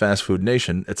haven't read Fast Food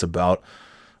Nation, it's about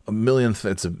a million.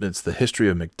 It's the history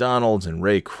of McDonald's and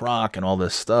Ray Kroc and all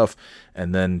this stuff,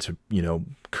 and then to, you know,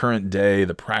 current day,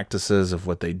 the practices of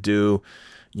what they do.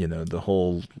 You know, the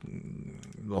whole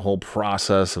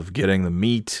process of getting the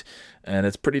meat, and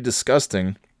it's pretty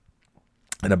disgusting.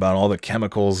 And about all the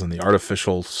chemicals and the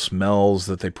artificial smells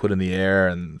that they put in the air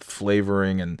and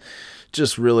flavoring, and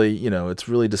just really, you know, it's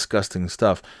really disgusting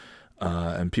stuff.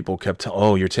 And people kept telling,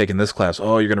 oh, you're taking this class.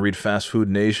 Oh, you're going to read Fast Food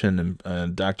Nation.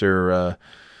 And Dr.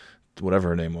 Whatever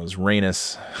her name was,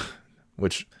 Rainis,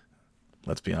 which,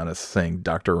 let's be honest, saying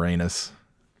Dr. Rainis,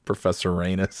 Professor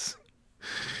Rainis.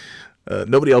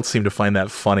 Nobody else seemed to find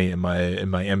that funny in my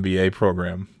MBA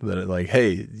program. That like,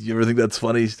 hey, you ever think that's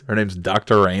funny? Her name's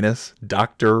Dr. Rainis.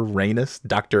 Dr. Rainis.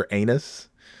 Dr. Anus.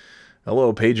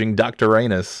 Hello, paging Dr.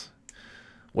 Rainis.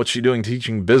 What's she doing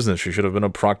teaching business? She should have been a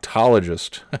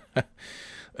proctologist.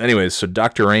 Anyways, so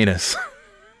Dr. Anus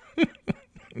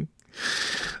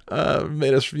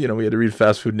made us, you know, we had to read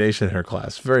Fast Food Nation in her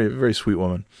class. Very, very sweet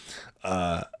woman.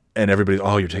 And everybody,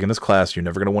 oh, you're taking this class. You're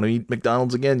never going to want to eat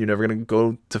McDonald's again. You're never going to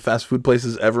go to fast food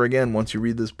places ever again once you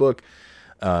read this book.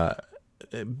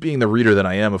 Being the reader that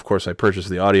I am, of course, I purchased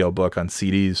the audiobook on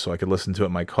CDs so I could listen to it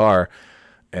in my car.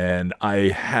 And I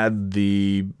had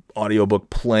the audiobook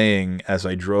playing as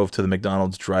I drove to the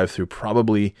McDonald's drive-thru.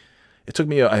 Probably, it took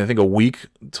me, I think, a week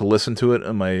to listen to it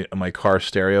on my car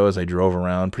stereo as I drove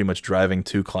around, pretty much driving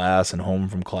to class and home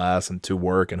from class and to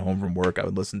work and home from work. I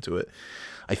would listen to it.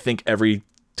 I think every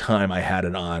time I had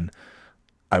it on,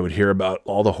 I would hear about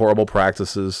all the horrible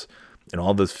practices and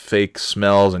all the fake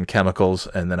smells and chemicals,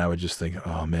 and then I would just think,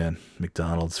 oh man,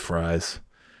 McDonald's fries,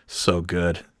 so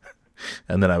good.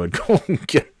 And then I would go and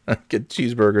get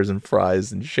cheeseburgers and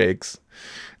fries and shakes,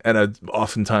 and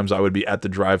oftentimes I would be at the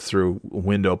drive-thru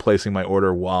window placing my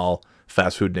order while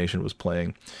Fast Food Nation was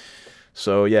playing.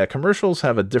 So yeah, commercials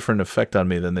have a different effect on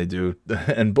me than they do,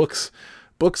 and books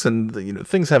and, you know,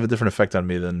 things have a different effect on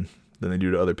me than they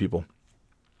do to other people.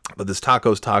 But this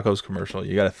tacos commercial,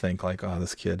 you got to think like, oh,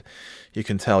 this kid, you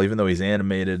can tell, even though he's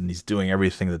animated and he's doing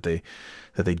everything that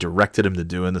they directed him to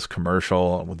do in this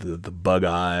commercial with the bug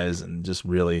eyes and just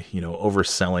really, you know,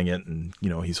 overselling it. And, you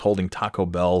know, he's holding Taco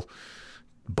Bell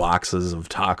boxes of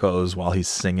tacos while he's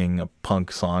singing a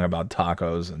punk song about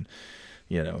tacos, and,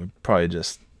 you know, probably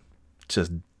just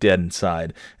dead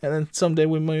inside. And then someday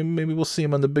maybe we'll see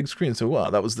him on the big screen and say, wow,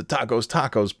 that was the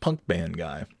Tacos punk band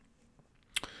guy.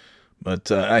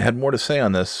 But I had more to say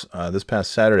on this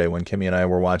past Saturday when Kimmy and I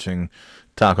were watching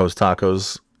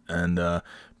Tacos, and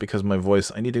because of my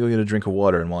voice, I need to go get a drink of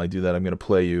water, and while I do that, I'm going to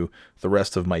play you the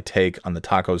rest of my take on the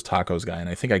Tacos guy. And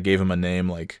I think I gave him a name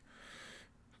like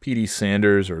P.D.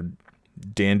 Sanders or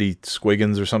Dandy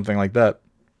Squiggins or something like that.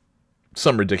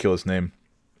 Some ridiculous name,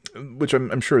 which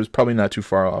I'm sure is probably not too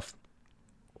far off.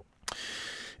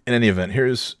 In any event,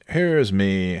 here's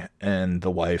me and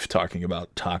the wife talking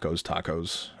about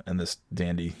tacos, and this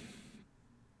Dandy,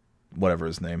 whatever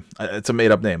his name. It's a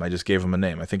made-up name. I just gave him a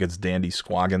name. I think it's Dandy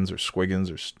Squaggins or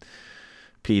Squiggins or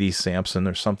P.D. Sampson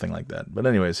or something like that. But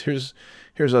anyways, here's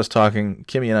us talking,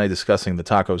 Kimmy and I discussing the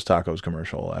Tacos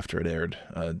commercial after it aired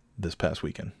this past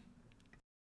weekend.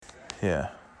 Yeah.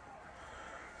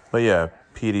 But yeah,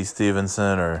 P.D.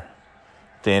 Stevenson or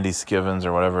Dandy Skivens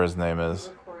or whatever his name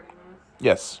is.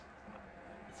 Yes.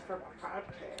 It's from a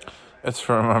podcast.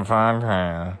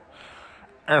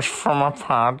 It's from a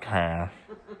podcast.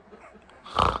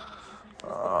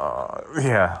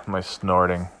 Yeah, my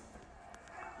snorty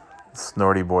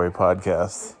boy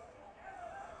podcast.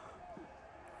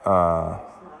 Snotty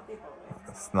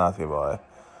boy.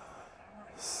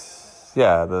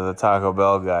 Yeah, the Taco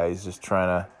Bell guy, he's just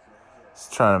trying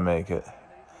to make it.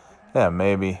 Yeah,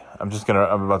 maybe. I'm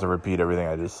about to repeat everything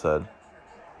I just said.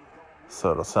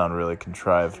 So it'll sound really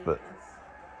contrived, but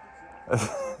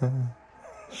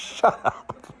shut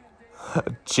up.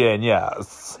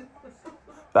 Genius.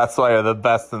 That's why you're the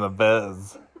best in the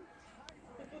biz.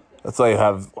 That's why you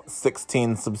have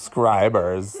 16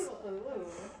 subscribers.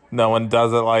 No one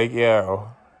does it like you.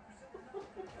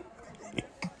 You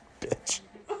bitch.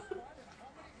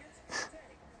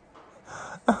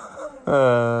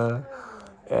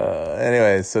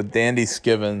 Anyway, so Dandy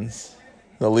Skivens,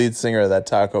 the lead singer of that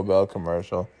Taco Bell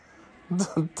commercial.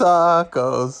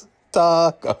 Tacos.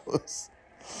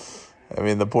 I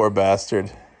mean, the poor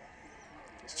bastard.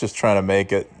 He's just trying to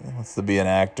make it. He wants to be an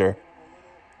actor.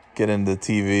 Get into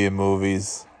TV and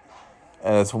movies.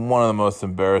 And it's one of the most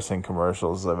embarrassing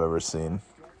commercials I've ever seen.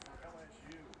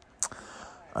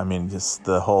 I mean, just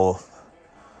the whole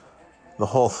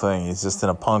thing. He's just in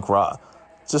a punk rock.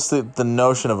 Just the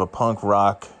notion of a punk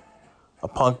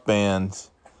band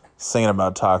singing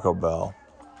about Taco Bell.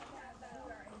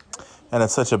 And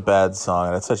it's such a bad song,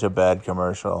 and it's such a bad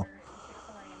commercial.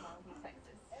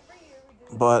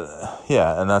 But,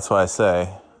 yeah, and that's why I say,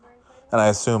 and I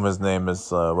assume his name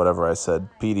is whatever I said,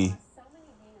 Petey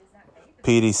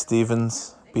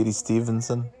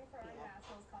Stevenson,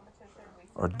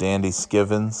 or Dandy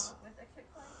Skivens.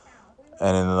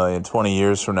 And in 20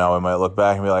 years from now, we might look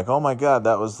back and be like, oh my God,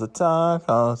 that was the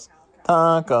tacos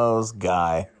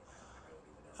guy.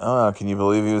 Oh, can you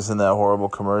believe he was in that horrible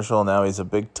commercial? Now he's a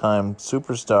big-time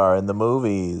superstar in the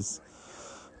movies.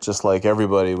 Just like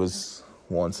everybody was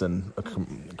once in a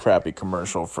crappy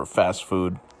commercial for fast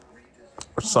food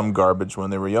or some garbage when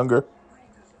they were younger.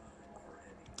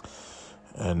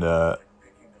 And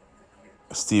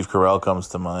Steve Carell comes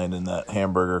to mind in that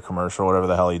hamburger commercial, whatever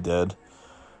the hell he did.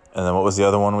 And then what was the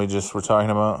other one we just were talking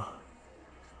about?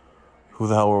 Who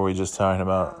the hell were we just talking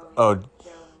about? Oh,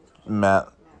 Matt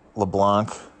LeBlanc.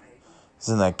 He's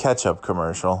in that ketchup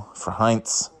commercial for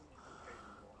Heinz,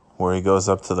 where he goes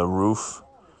up to the roof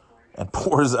and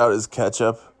pours out his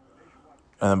ketchup.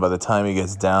 And then by the time he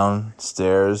gets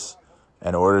downstairs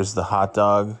and orders the hot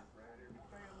dog,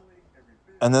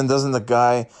 and then doesn't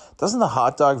the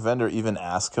hot dog vendor even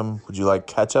ask him, would you like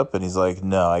ketchup? And he's like,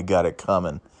 no, I got it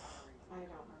coming.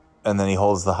 And then he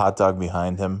holds the hot dog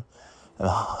behind him, and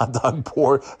the hot dog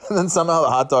pours, and then somehow the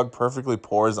hot dog perfectly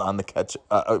pours on the ketchup.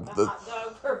 Pours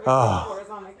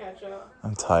on the ketchup.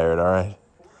 I'm tired, all right.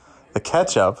 The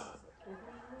ketchup.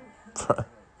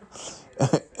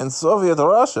 In Soviet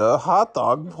Russia, hot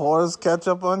dog pours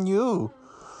ketchup on you.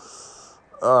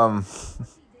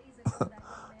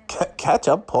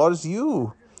 Ketchup pours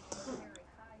you.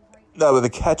 No, but the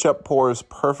ketchup pours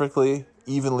perfectly,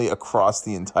 evenly across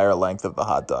the entire length of the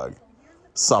hot dog.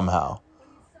 Somehow.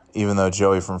 Even though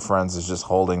Joey from Friends is just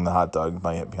holding the hot dog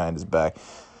behind his back.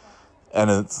 And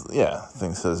it's, yeah, the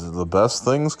thing says, the best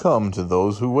things come to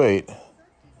those who wait.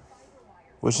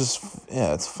 Which is,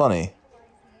 yeah, it's funny.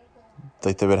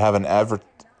 Like they would have an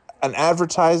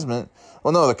advertisement.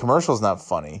 Well, no, the commercial's not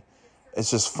funny.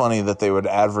 It's just funny that they would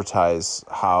advertise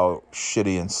how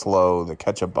shitty and slow the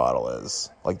ketchup bottle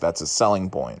is. Like that's a selling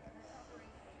point.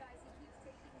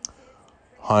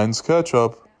 Heinz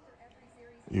ketchup.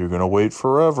 You're going to wait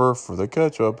forever for the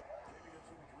ketchup.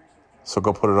 So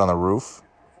go put it on the roof?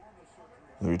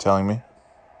 Are you telling me?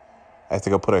 I have to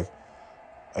go put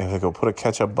a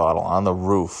ketchup bottle on the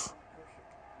roof.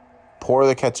 Pour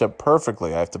the ketchup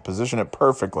perfectly. I have to position it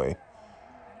perfectly.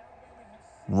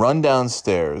 Run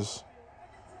downstairs.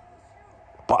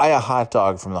 Buy a hot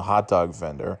dog from the hot dog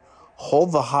vendor.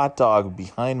 Hold the hot dog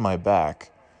behind my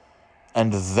back.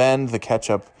 And then the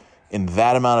ketchup in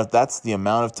that's the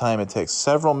amount of time it takes.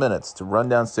 Several minutes to run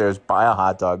downstairs, buy a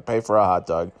hot dog, pay for a hot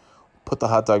dog, put the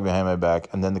hot dog behind my back,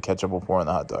 and then the ketchup will pour on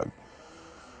the hot dog.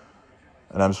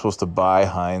 And I'm supposed to buy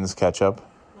Heinz ketchup.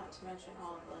 Not to mention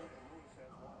all of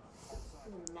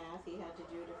the math he had to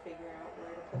do to figure out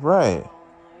where to put Right.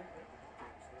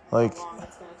 Like how long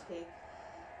it's going to take.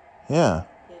 Yeah.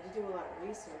 He had to do a lot of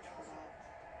research for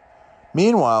that.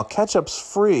 Meanwhile, ketchup's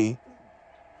free,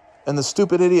 and the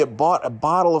stupid idiot bought a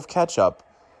bottle of ketchup,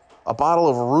 a bottle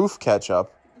of Roof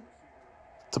ketchup,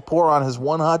 to pour on his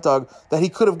one hot dog that he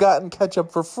could have gotten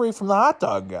ketchup for free from the hot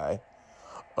dog guy.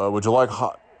 Would you like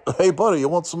hot? Hey, buddy, you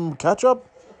want some ketchup?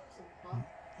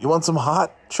 You want some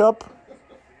hot chup?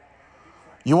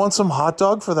 You want some hot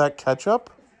dog for that ketchup?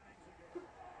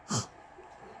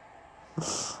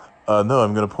 No,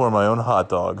 I'm going to pour my own hot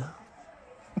dog.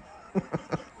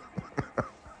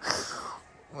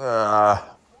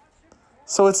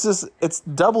 So So it's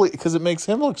doubly, because it makes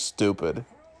him look stupid.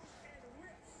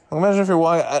 Imagine if you're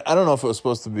I don't know if it was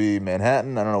supposed to be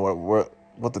Manhattan. I don't know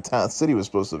what the city was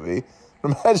supposed to be.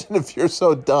 But imagine if you're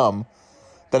so dumb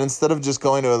that instead of just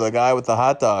going to the guy with the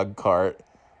hot dog cart,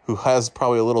 who has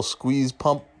probably a little squeeze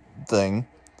pump thing,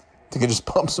 you can just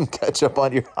pump some ketchup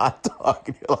on your hot dog,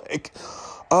 and you're like,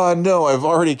 oh no, I've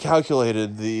already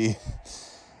calculated the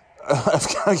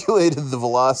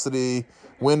velocity,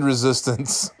 wind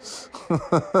resistance,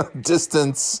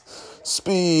 distance,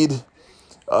 speed, and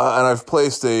I've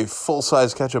placed a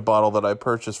full-size ketchup bottle that I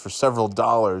purchased for several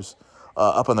dollars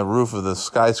up on the roof of the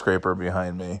skyscraper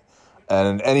behind me.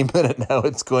 And any minute now,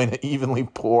 it's going to evenly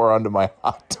pour onto my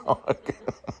hot dog.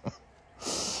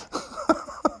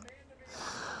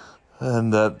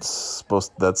 And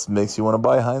that makes you want to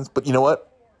buy Heinz. But you know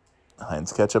what?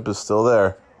 Heinz ketchup is still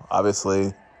there.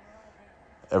 Obviously,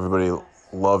 everybody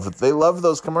loved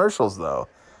those commercials, though.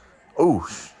 Ooh,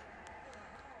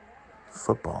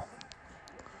 football.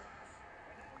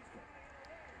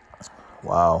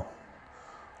 Wow.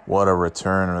 What a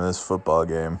return in this football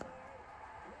game.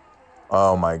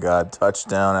 Oh my God,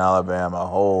 touchdown Alabama.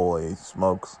 Holy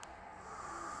smokes.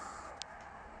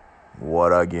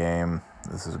 What a game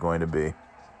this is going to be.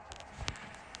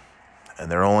 And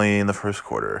they're only in the first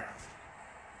quarter.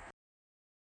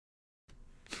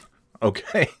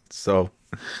 Okay, so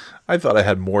I thought I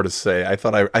had more to say. I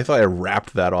thought I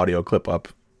wrapped that audio clip up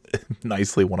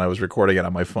nicely when I was recording it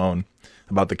on my phone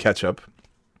about the ketchup.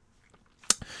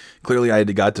 Clearly I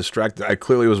got distracted. I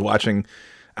clearly was watching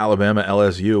Alabama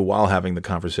LSU while having the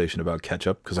conversation about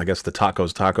ketchup, because I guess the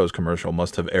Tacos commercial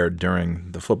must have aired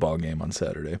during the football game on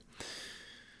Saturday.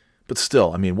 But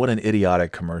still, I mean, what an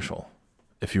idiotic commercial.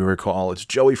 If you recall, it's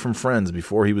Joey from Friends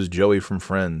before he was Joey from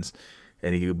Friends,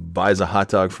 and he buys a hot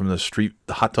dog from the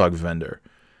hot dog vendor.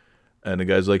 And the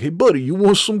guy's like, hey, buddy, you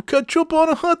want some ketchup on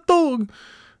a hot dog?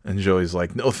 And Joey's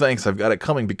like, no, thanks, I've got it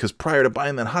coming, because prior to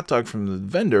buying that hot dog from the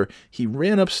vendor, he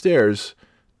ran upstairs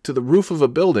to the roof of a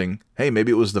building. Hey,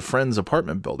 maybe it was the Friends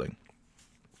apartment building.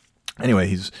 Anyway,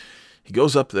 he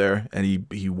goes up there and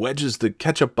he wedges the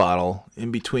ketchup bottle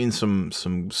in between some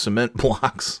cement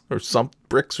blocks or some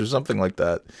bricks or something like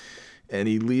that, and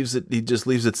he just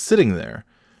leaves it sitting there,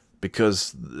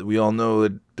 because we all know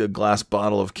that the glass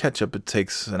bottle of ketchup, it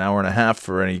takes an hour and a half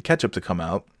for any ketchup to come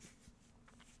out.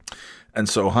 And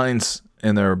so Heinz,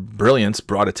 in their brilliance,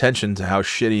 brought attention to how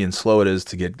shitty and slow it is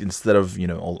to get, instead of,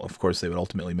 of course they would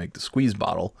ultimately make the squeeze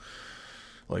bottle,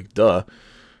 like duh.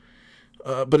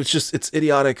 But it's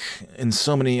idiotic on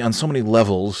so many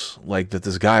levels, like that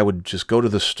this guy would just go to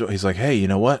the store. He's like, hey, you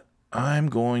know what? I'm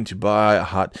going to buy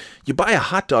you buy a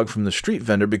hot dog from the street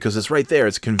vendor because it's right there.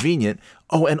 It's convenient.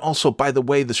 Oh, and also, by the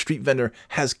way, the street vendor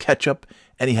has ketchup,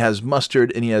 and he has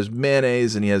mustard, and he has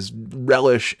mayonnaise, and he has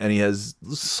relish, and he has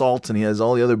salt, and he has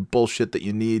all the other bullshit that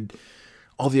you need.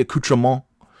 All the accoutrements.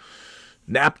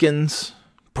 Napkins,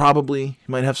 probably. You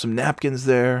might have some napkins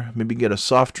there. Maybe get a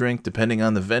soft drink, depending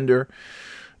on the vendor.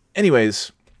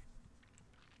 Anyways,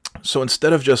 so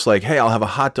instead of just like, hey, I'll have a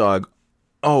hot dog,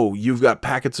 oh, you've got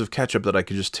packets of ketchup that I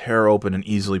could just tear open and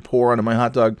easily pour onto my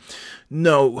hot dog.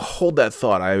 No, hold that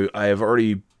thought. I have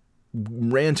already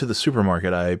ran to the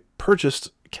supermarket. I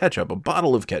purchased ketchup, a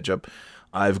bottle of ketchup.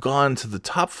 I've gone to the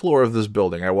top floor of this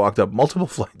building. I walked up multiple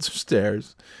flights of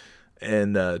stairs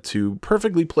and to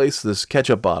perfectly place this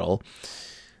ketchup bottle.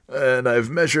 And I've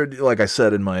measured, like I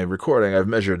said in my recording, I've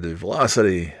measured the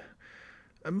velocity,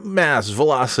 mass,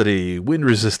 velocity, wind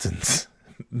resistance,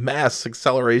 mass,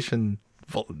 acceleration.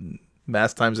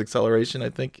 Mass times acceleration, I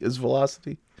think, is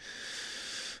velocity.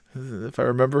 If I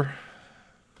remember,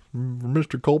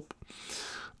 Mr. Culp.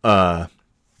 I've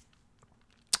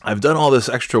done all this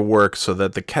extra work so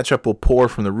that the ketchup will pour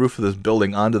from the roof of this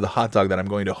building onto the hot dog that I'm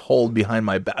going to hold behind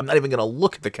my back. I'm not even going to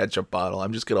look at the ketchup bottle.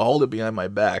 I'm just going to hold it behind my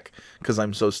back because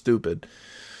I'm so stupid.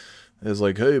 It's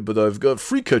like, hey, but I've got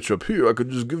free ketchup here. I could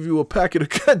just give you a packet of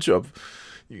ketchup.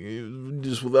 You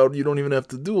don't even have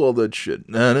to do all that shit.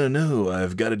 No,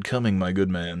 I've got it coming, my good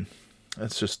man.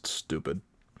 That's just stupid.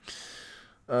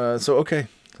 So, okay,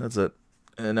 that's it.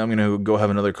 And I'm going to go have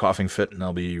another coughing fit, and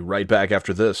I'll be right back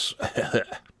after this.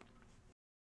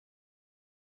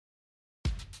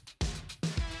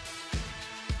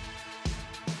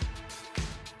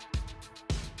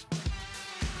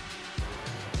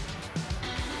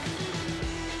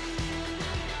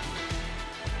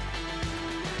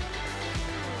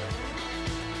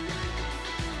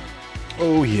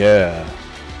 Oh, yeah.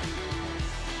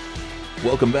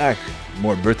 Welcome back.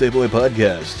 More Birthday Boy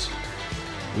podcasts.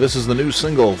 This is the new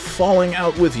single, Falling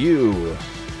Out With You,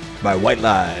 by White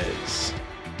Lies.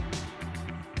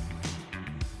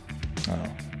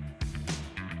 Oh.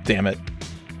 Damn it.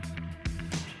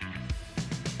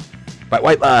 By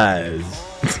White Lies.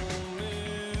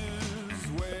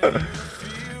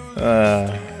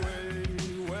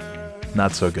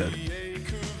 Not so good.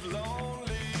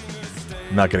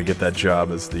 I'm not going to get that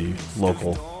job as the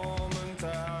local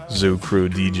Zoo Crew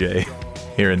DJ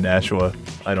here in Nashua,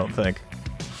 I don't think.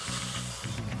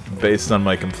 Based on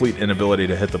my complete inability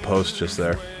to hit the post just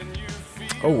there.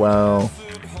 Oh well.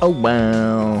 Oh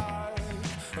well.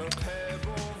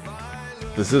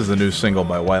 This is the new single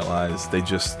by White Lies.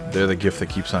 They're the gift that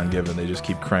keeps on giving. They just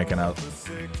keep cranking out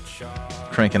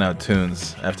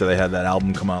tunes after they had that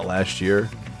album come out last year.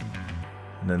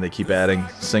 And then they keep adding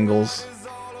singles.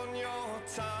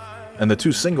 And the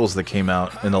 2 singles that came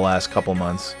out in the last couple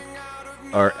months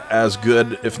are as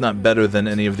good, if not better, than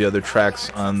any of the other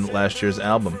tracks on last year's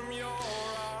album,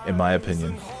 in my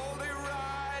opinion.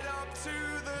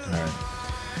 Alright.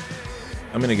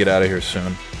 I'm going to get out of here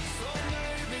soon.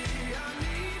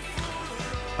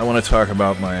 I want to talk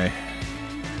about my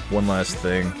one last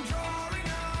thing.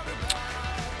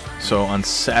 So on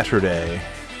Saturday,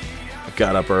 I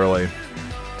got up early,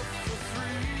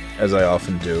 as I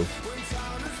often do.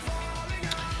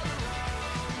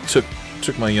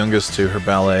 Took my youngest to her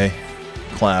ballet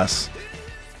class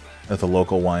at the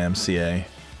local YMCA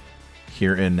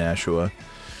here in Nashua.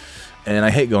 And I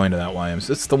hate going to that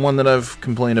YMCA. It's the one that I've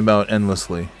complained about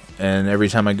endlessly. And every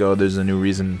time I go, there's a new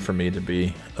reason for me to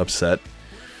be upset.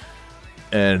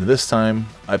 And this time,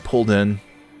 I pulled in.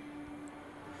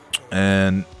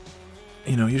 And,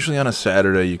 you know, usually on a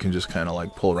Saturday, you can just kind of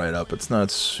like pull right up. It's not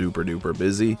super duper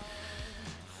busy.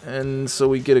 And so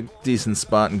we get a decent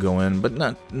spot and go in, but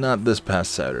not this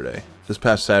past Saturday. This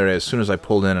past Saturday, as soon as I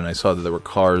pulled in and I saw that there were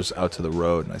cars out to the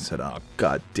road, and I said, oh,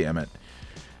 god damn it.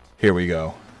 Here we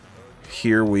go.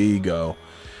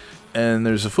 And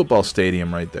there's a football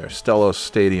stadium right there, Stellos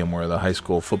Stadium, where the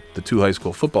 2 high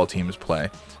school football teams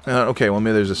play. And I thought, okay, well,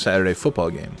 maybe there's a Saturday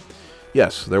football game.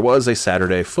 Yes, there was a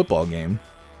Saturday football game,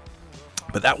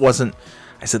 but that wasn't...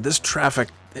 I said, this traffic,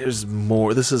 there's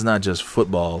more. This is not just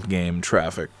football game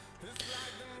traffic.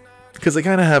 Because they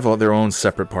kind of have their own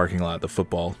separate parking lot, the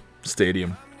football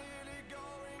stadium.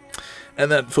 And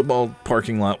that football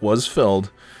parking lot was filled,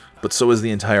 but so is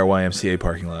the entire YMCA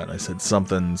parking lot. I said,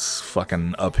 something's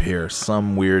fucking up here.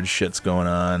 Some weird shit's going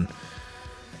on.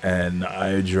 And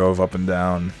I drove up and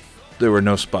down. There were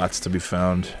no spots to be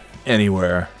found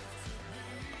anywhere.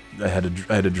 I had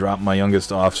to drop my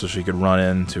youngest off so she could run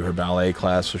into her ballet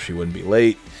class so she wouldn't be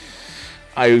late.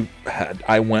 I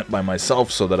went by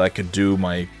myself so that I could do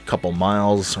my couple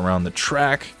miles around the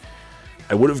track.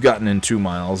 I would have gotten in 2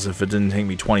 miles if it didn't take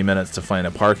me 20 minutes to find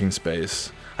a parking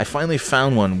space. I finally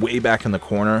found one way back in the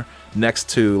corner next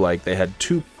to, like, they had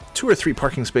two or three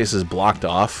parking spaces blocked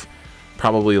off.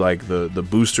 Probably like the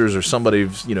boosters or somebody,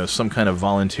 you know, some kind of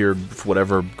volunteer,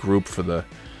 whatever group for the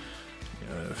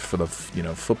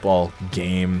football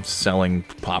game, selling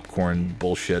popcorn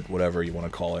bullshit, whatever you want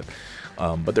to call it.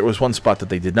 But there was one spot that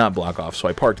they did not block off, so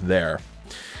I parked there.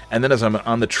 And then as I'm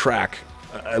on the track,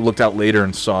 I looked out later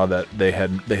and saw that they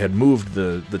had moved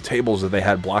the tables that they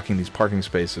had blocking these parking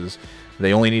spaces.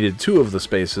 They only needed 2 of the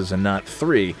spaces and not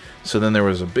 3. So then there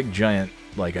was a big giant,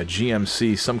 like a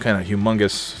GMC, some kind of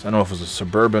humongous, I don't know if it was a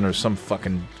Suburban or some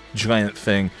fucking giant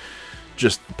thing,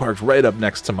 just parked right up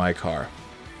next to my car.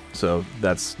 So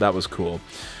that was cool.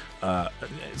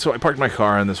 So I parked my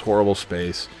car in this horrible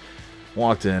space,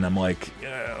 walked in. I'm like,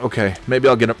 okay, maybe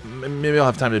I'll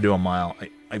have time to do a mile.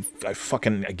 I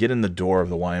get in the door of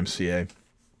the YMCA.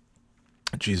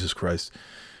 Jesus Christ,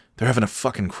 they're having a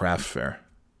fucking craft fair,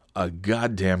 a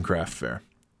goddamn craft fair,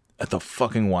 at the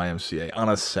fucking YMCA on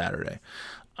a Saturday.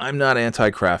 I'm not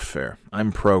anti-craft fair.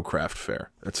 I'm pro-craft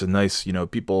fair. It's a nice, you know,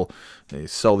 people, they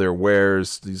sell their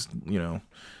wares. These, you know,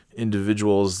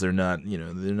 individuals, they're not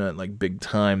like big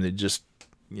time. They just,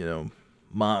 you know,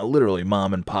 literally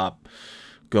mom and pop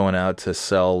going out to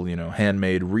sell, you know,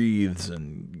 handmade wreaths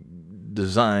and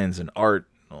designs and art,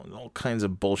 all kinds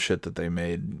of bullshit that they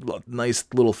made. Nice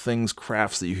little things,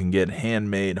 crafts that you can get,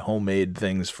 handmade, homemade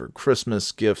things for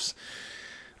Christmas gifts.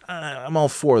 I'm all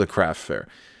for the craft fair.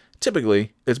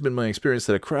 Typically, it's been my experience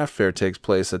that a craft fair takes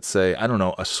place at, say, I don't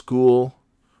know, a school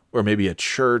or maybe a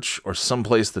church or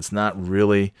someplace that's not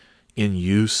really in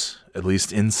use, at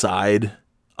least inside,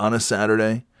 on a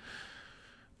Saturday.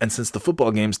 And since the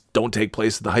football games don't take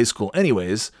place at the high school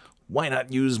anyways, why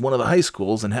not use one of the high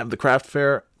schools and have the craft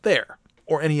fair there?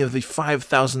 Or any of the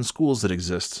 5,000 schools that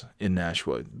exist in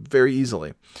Nashua, very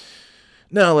easily.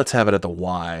 No, let's have it at the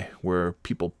Y, where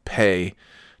people pay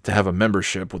to have a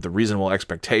membership with the reasonable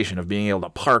expectation of being able to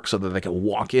park so that they can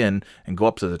walk in and go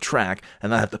up to the track and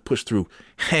not have to push through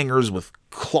hangers with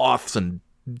cloths and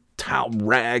towel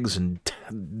rags and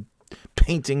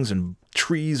paintings and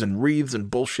trees and wreaths and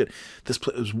bullshit. This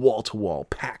place was wall to wall,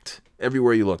 packed.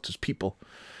 Everywhere you looked, there's people.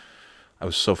 I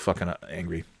was so fucking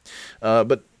angry.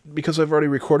 But because I've already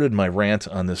recorded my rant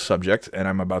on this subject and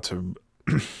I'm about to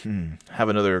have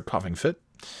another coughing fit,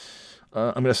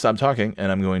 I'm going to stop talking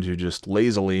and I'm going to just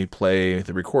lazily play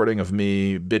the recording of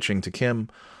me bitching to Kim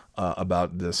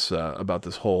about this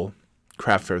whole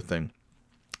craft fair thing,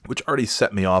 which already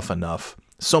set me off enough.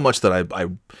 So much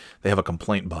that they have a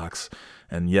complaint box.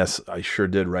 And yes, I sure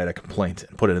did write a complaint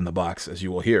and put it in the box, as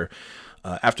you will hear.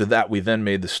 After that, we then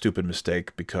made the stupid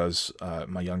mistake because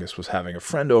my youngest was having a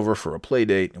friend over for a play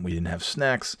date and we didn't have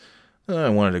snacks. I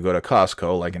wanted to go to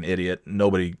Costco like an idiot.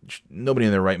 Nobody in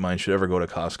their right mind should ever go to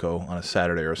Costco on a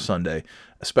Saturday or a Sunday,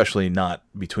 especially not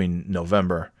between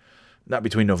November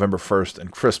 1st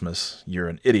and Christmas. You're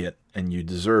an idiot and you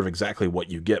deserve exactly what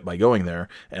you get by going there.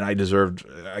 And I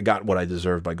got what I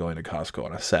deserved by going to Costco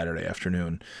on a Saturday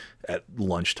afternoon at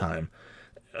lunchtime.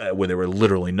 Where there were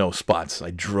literally no spots. I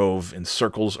drove in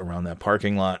circles around that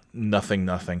parking lot, nothing.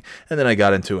 And then I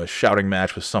got into a shouting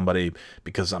match with somebody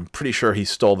because I'm pretty sure he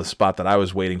stole the spot that I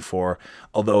was waiting for,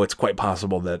 although it's quite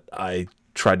possible that I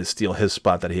tried to steal his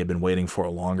spot that he had been waiting for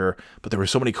longer. But there were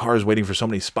so many cars waiting for so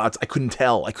many spots, I couldn't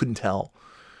tell.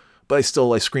 But I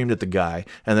screamed at the guy,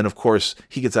 and then of course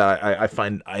he gets out.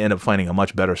 I end up finding a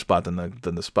much better spot than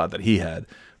the spot that he had.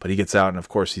 But he gets out, and of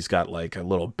course he's got like a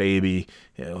little baby,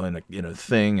 in a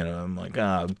thing, and I'm like,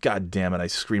 god damn it! I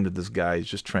screamed at this guy. He's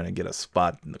just trying to get a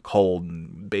spot in the cold,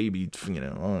 and baby,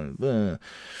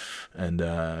 And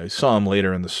I saw him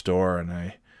later in the store, and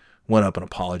I went up and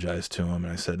apologized to him,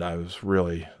 and I said I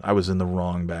was in the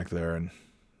wrong back there, and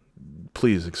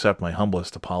please accept my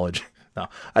humblest apology. No,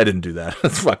 I didn't do that.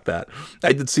 Fuck that.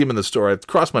 I did see him in the store. It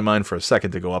crossed my mind for a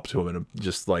second to go up to him and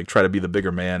just like try to be the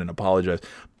bigger man and apologize.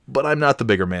 But I'm not the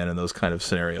bigger man in those kind of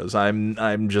scenarios.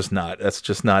 I'm just not. That's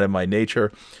just not in my nature.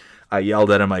 I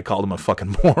yelled at him. I called him a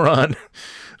fucking moron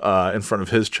in front of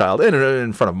his child and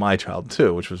in front of my child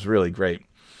too, which was really great.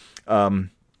 And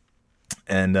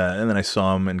then I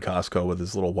saw him in Costco with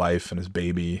his little wife and his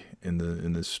baby in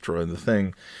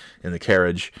the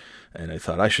carriage. And I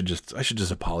thought I should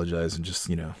just apologize and just,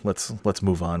 let's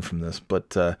move on from this.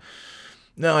 But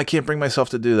no, I can't bring myself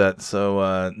to do that.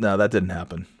 So no, that didn't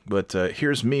happen. But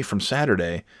here's me from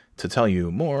Saturday to tell you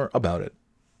more about it.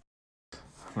 I'm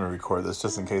going to record this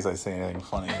just in case I say anything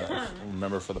funny that I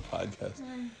remember for the podcast.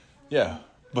 Yeah,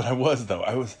 but I was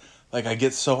like, I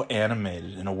get so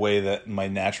animated in a way that my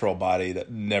natural body that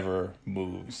never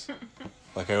moves.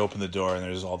 Like I open the door and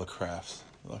there's all the crafts.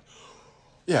 Like,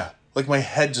 yeah. Like my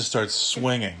head just starts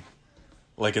swinging,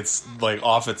 like it's like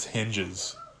off its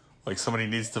hinges, like somebody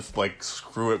needs to like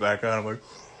screw it back on. I'm like,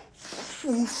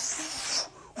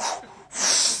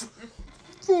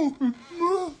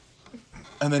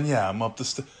 and then I'm up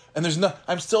the and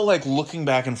I'm still like looking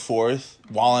back and forth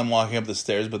while I'm walking up the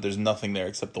stairs, but there's nothing there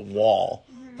except the wall.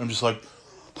 I'm just like,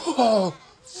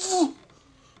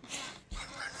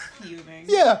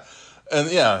 yeah, and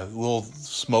a little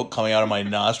smoke coming out of my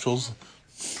nostrils.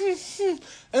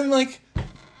 And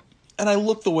I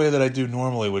look the way that I do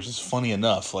normally, which is funny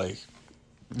enough, like,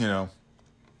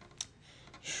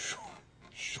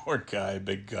 short guy,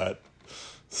 big gut,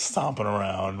 stomping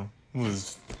around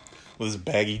with his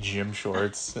baggy gym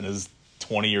shorts and his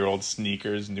 20-year-old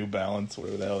sneakers, New Balance,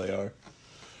 whatever the hell they are.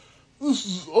 This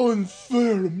is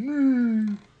unfair to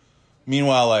me.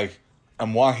 Meanwhile, like,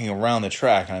 I'm walking around the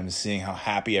track and I'm seeing how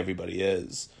happy everybody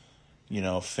is.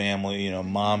 Family,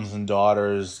 moms and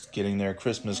daughters getting their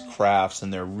Christmas crafts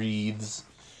and their wreaths,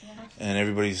 and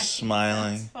everybody's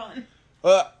smiling. That's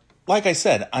fun. Like I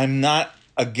said, I'm not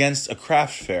against a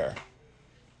craft fair.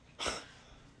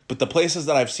 But the places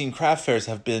that I've seen craft fairs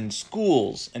have been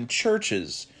schools and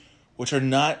churches, which are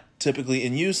not typically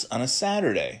in use on a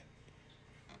Saturday.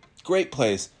 Great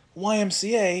place.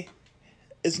 YMCA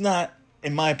is not,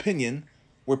 in my opinion,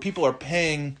 where people are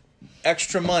paying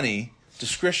extra money.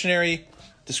 Discretionary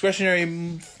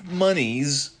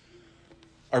monies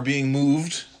are being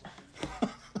moved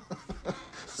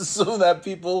so that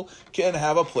people can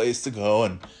have a place to go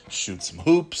and shoot some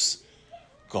hoops,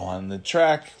 go on the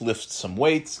track, lift some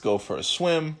weights, go for a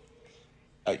swim.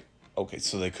 Okay,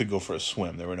 so they could go for a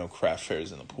swim. There were no craft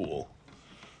fairs in the pool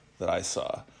that I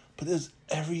saw. But there's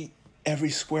every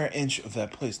square inch of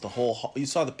that place, the whole you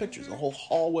saw the pictures, the whole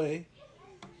hallway,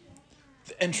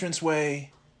 the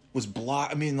entranceway was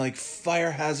blocked. I mean, like,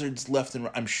 fire hazards left and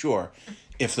right. I'm sure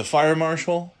if the fire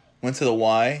marshal went to the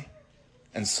Y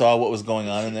and saw what was going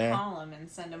on in there. Call them and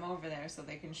send them over there so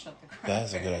they can shut the craft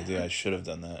That's a fair good down. idea. I should have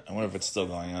done that. I wonder if it's still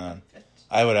going on.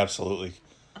 I would absolutely.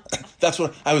 That's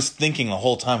what I was thinking the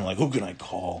whole time. Like, who can I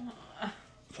call?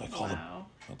 Can I call Wow.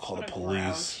 I'll call What the a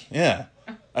police. Yeah.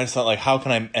 I just thought, like, how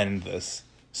can I end this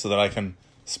so that I can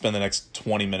spend the next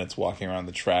 20 minutes walking around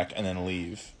the track and then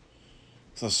leave?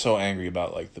 So I was so angry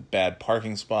about, like, the bad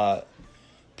parking spot,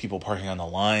 people parking on the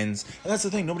lines. And that's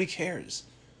the thing, nobody cares.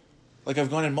 Like, I've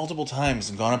gone in multiple times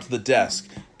and gone up to the desk.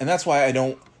 And that's why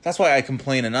I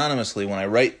complain anonymously when I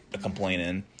write a complaint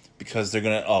in. Because they're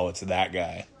gonna, oh, it's that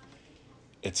guy.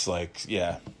 It's like,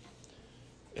 yeah.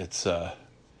 It's,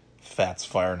 Fats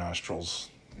Fire Nostrils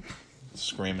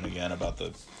screaming again about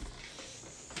the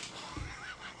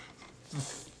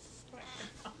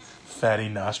Fatty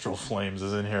Nostril Flames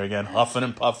is in here again, huffing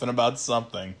and puffing about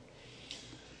something.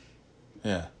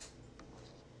 Yeah.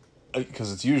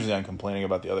 Because it's usually I'm complaining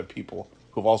about the other people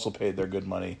who've also paid their good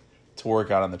money to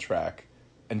work out on the track.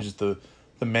 And just the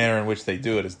manner in which they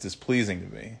do it is displeasing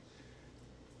to me.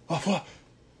 Oh,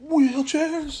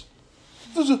 wheelchairs?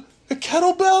 There's a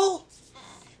kettlebell?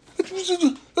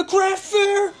 A craft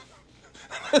fair?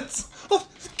 It's,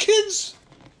 kids?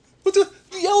 With the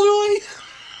elderly?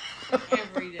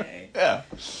 Every day. Yeah.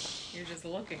 You're just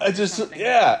looking. I for just, something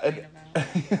yeah. to complain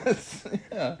about.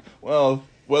 Yeah. Well,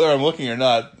 whether I'm looking or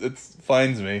not, it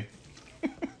finds me.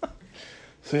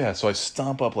 So I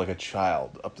stomp up like a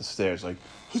child up the stairs, like,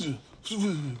 this is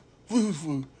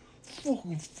unbelievable.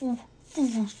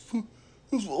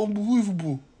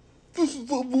 This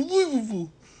is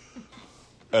unbelievable.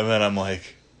 And then I'm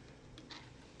like,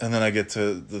 and then I get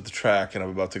to the track, and I'm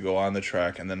about to go on the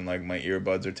track, and then, like, my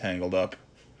earbuds are tangled up.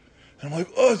 And I'm like,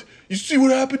 oh, you see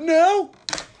what happened now?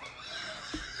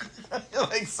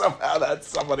 Like, somehow that's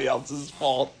somebody else's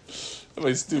fault.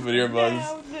 My stupid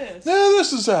earbuds. Now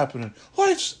this is happening.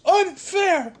 Life's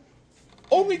unfair.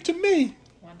 Only to me.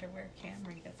 Wonder where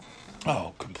Camry gets it.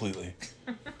 Oh, completely.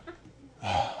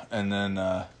 And then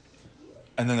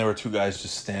there were two guys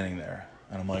just standing there.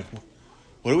 And I'm like,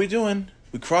 what are we doing?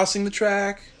 We crossing the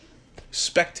track?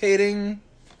 Spectating?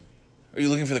 Are you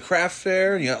looking for the craft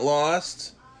fair and you got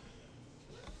lost?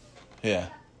 Yeah.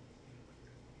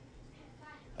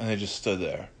 And they just stood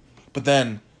there. But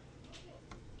then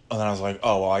I was like,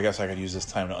 oh, well, I guess I could use this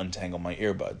time to untangle my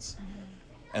earbuds.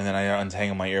 And then I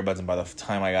untangled my earbuds, and by the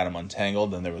time I got them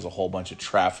untangled, then there was a whole bunch of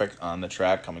traffic on the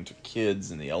track coming to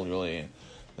kids and the elderly and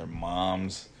their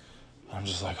moms. And I'm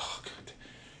just like, oh, God.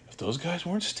 If those guys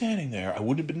weren't standing there, I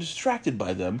wouldn't have been distracted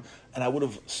by them, and I would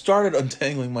have started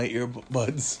untangling my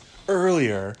earbuds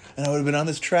earlier, and I would have been on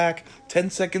this track 10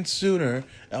 seconds sooner, and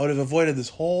I would have avoided this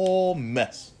whole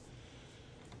mess.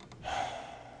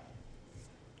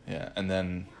 Yeah, and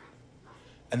then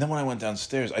when I went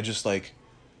downstairs, I just, like,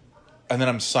 and then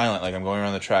I'm silent, like, I'm going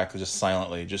around the track just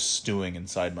silently, just stewing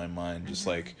inside my mind, just,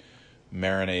 like,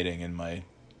 marinating in my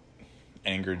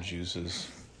anger juices,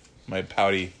 my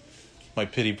pity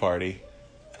party,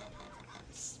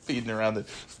 speeding around it,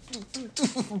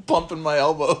 bumping my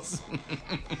elbows.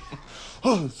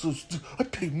 Oh, so I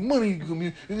pay money to come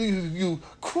here, and you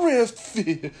craft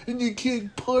fair, and you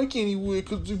can't park anywhere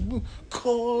because of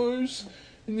cars,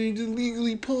 and they're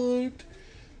illegally parked.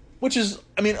 Which is,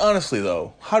 I mean, honestly,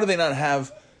 though, how do they not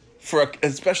have,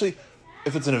 especially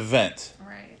if it's an event,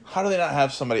 Right. how do they not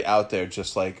have somebody out there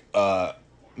just like,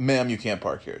 ma'am, you can't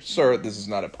park here. Sir, this is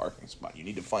not a parking spot. You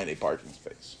need to find a parking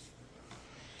space.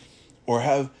 Or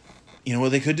have, you know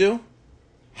what they could do?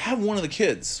 Have one of the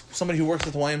kids, somebody who works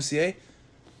at the YMCA,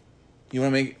 you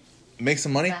want to make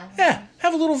some money? Valet. Yeah,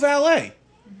 have a little valet.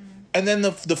 Mm-hmm. And then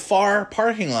the far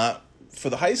parking lot for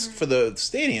the for the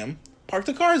stadium, park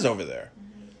the cars over there.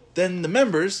 Then the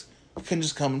members can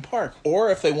just come and park. Or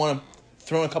if they want to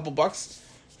throw in a couple bucks,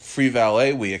 free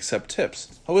valet, we accept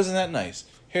tips. Oh, isn't that nice?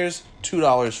 Here's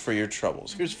 $2 for your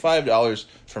troubles. Here's $5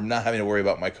 for not having to worry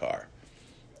about my car.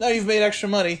 Now you've made extra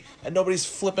money, and nobody's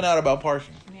flipping out about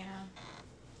parking.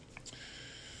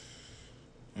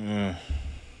 Yeah.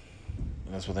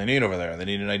 That's what they need over there. They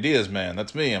need an ideas man.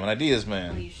 That's me. I'm an ideas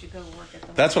man. Well, you should go work at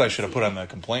the That's what I should have put on the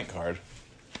complaint card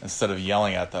instead of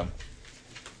yelling at them.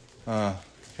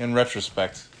 In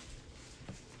retrospect.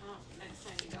 Oh, next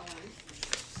time you go in.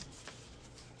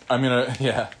 I'm gonna,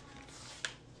 yeah.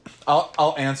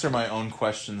 I'll answer my own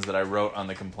questions that I wrote on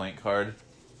the complaint card.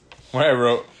 Where I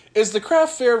wrote, is the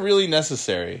craft fair really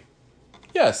necessary?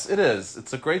 Yes, it is.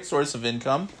 It's a great source of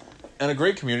income and a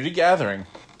great community gathering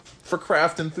for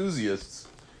craft enthusiasts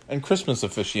and Christmas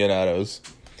aficionados.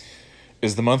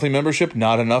 Is the monthly membership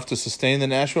not enough to sustain the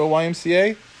Nashua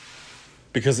YMCA?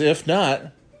 Because if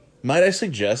not, might I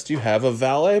suggest you have a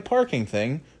valet parking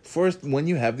thing for when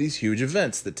you have these huge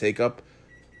events that take up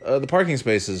the parking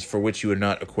spaces for which you are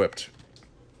not equipped.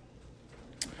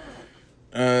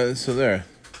 So there.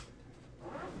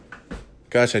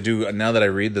 Gosh, I do. Now that I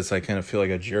read this, I kind of feel like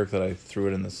a jerk that I threw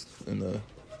it in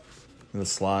the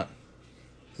slot.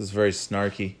 This is very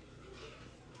snarky.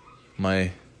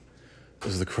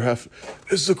 Is the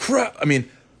crap. I mean,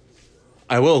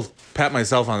 I will pat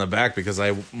myself on the back because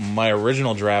my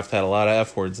original draft had a lot of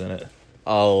F words in it.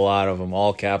 A lot of them,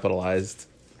 all capitalized.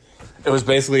 It was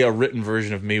basically a written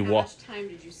version of me. How much time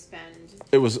did you spend?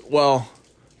 It was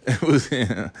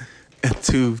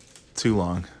too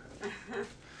long.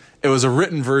 It was a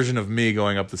written version of me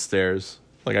going up the stairs.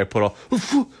 Like I put all.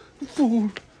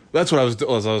 That's what I was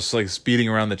doing. I was like speeding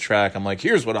around the track. I'm like,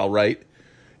 here's what I'll write: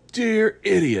 Dear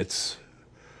idiots,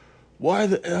 why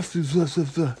the F is this?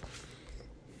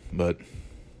 But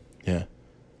yeah,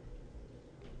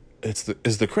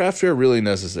 is the craft fair really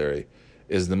necessary?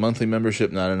 Is the monthly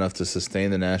membership not enough to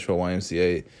sustain the Nashville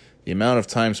YMCA? The amount of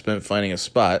time spent finding a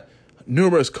spot,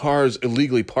 numerous cars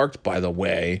illegally parked, by the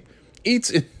way,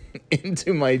 eats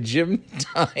into my gym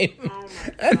time. Oh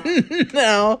my And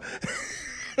now,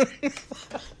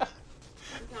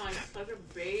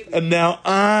 and now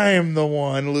I'm the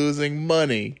one losing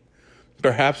money.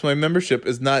 Perhaps my membership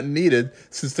is not needed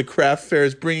since the craft fair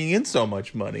is bringing in so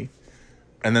much money.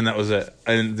 And then that was it.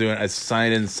 I didn't do it. I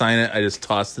didn't sign it. I just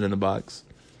tossed it in a box.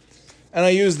 And I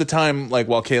used the time, like,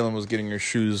 while Kaylin was getting her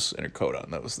shoes and her coat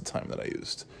on. That was the time that I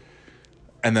used.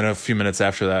 And then a few minutes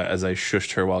after that, as I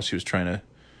shushed her while she was trying to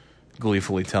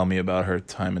gleefully tell me about her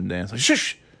time and dance. Like,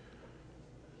 shush!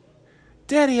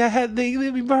 Daddy, they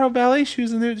let me borrow ballet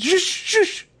shoes and they're... Shush!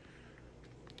 Shush!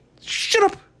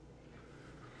 Shut up!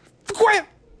 Quiet!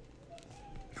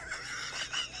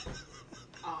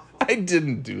 I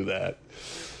didn't do that.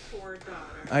 Poor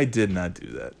daughter. I did not do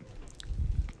that.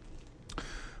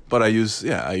 But I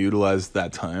utilized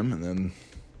that time and then...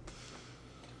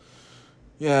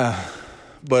 Yeah.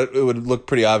 But it would look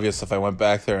pretty obvious if I went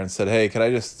back there and said, hey, can I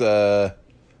just... I'd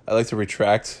like to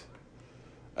retract...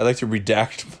 I'd like to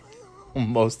redact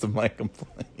most of my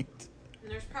complaint. And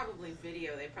there's probably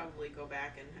video. They probably go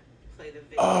back and play the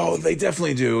video. Oh, they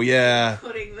definitely do, yeah.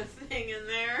 Putting the thing in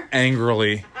there.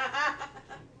 Angrily.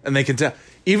 And they can tell.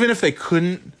 Even if they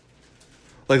couldn't...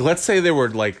 Like, let's say there were,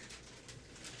 like,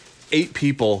 8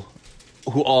 people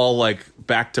who all, like,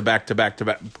 back to back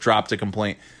dropped a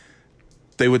complaint.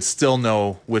 They would still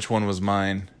know which one was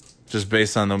mine, just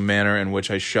based on the manner in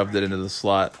which I shoved it into the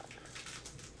slot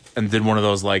and did one of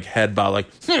those, like, head bow, like,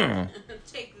 Take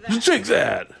that. Take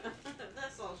that.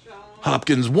 That's all, Sean.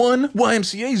 Hopkins 1,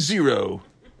 YMCA 0.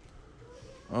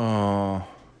 Oh.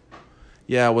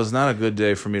 Yeah, it was not a good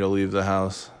day for me to leave the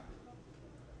house.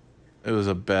 It was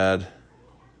a bad...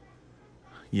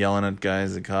 Yelling at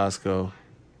guys at Costco.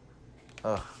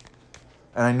 Ugh.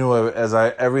 And I knew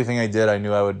everything I did, I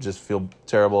knew I would just feel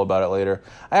terrible about it later.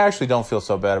 I actually don't feel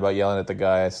so bad about yelling at the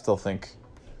guy. I still think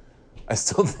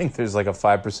there's like a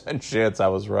 5% chance I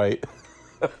was right.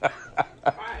 5.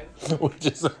 which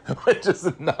is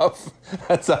enough.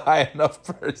 That's a high enough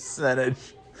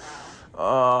percentage.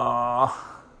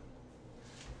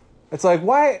 It's like,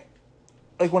 why?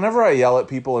 Like, whenever I yell at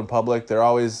people in public, they're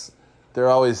always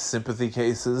sympathy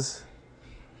cases.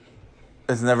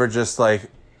 It's never just like,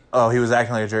 oh, he was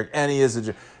acting like a jerk, and he is a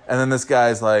jerk. And then this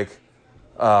guy's like,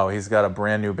 oh, he's got a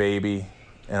brand new baby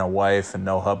and a wife and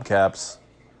no hubcaps.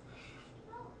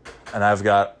 And I've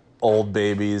got old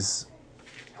babies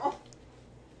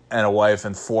and a wife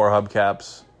and 4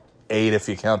 hubcaps. 8 if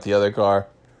you count the other car.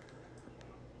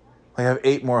 Like, I have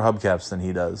 8 more hubcaps than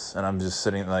he does. And I'm just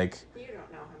sitting like... You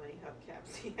don't know how many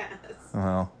hubcaps he has.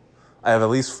 Well, I have at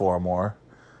least 4 more.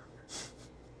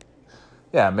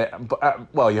 Yeah,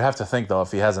 well, you have to think, though,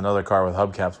 if he has another car with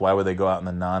hubcaps, why would they go out in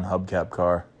the non-hubcap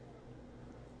car?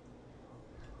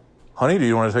 Honey, do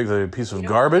you want to take the piece of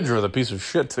garbage or the piece of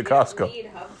shit to Costco? You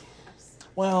don't need hubcaps.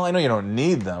 Well, I know you don't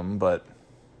need them, but,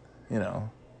 you know,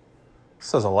 it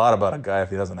says a lot about a guy if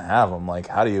he doesn't have them. Like,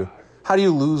 how do you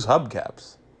lose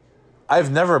hubcaps? I've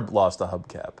never lost a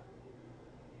hubcap.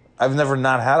 I've never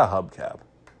not had a hubcap.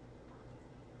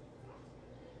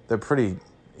 They're pretty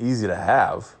easy to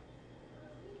have.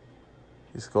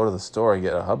 You just go to the store and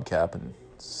get a hubcap and...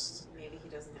 Maybe he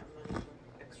doesn't have enough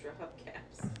extra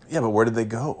hubcaps. Yeah, but where did they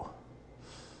go?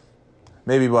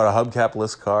 Maybe he bought a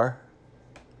hubcap-less car?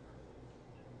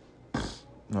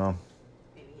 No.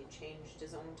 Maybe he changed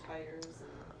his own tires.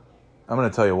 I'm going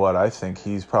to tell you what, I think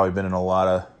he's probably been in a lot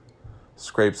of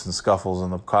scrapes and scuffles in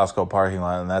the Costco parking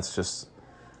lot, and that's just...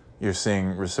 You're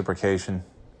seeing reciprocation.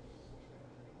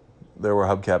 there were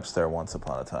hubcaps there once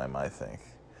upon a time, I think.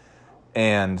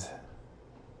 And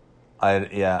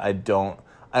I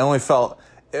only felt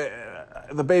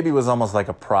the baby was almost like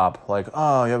a prop. Like,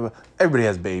 oh, yeah, everybody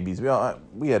has babies.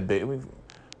 We had babies.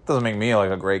 Doesn't make me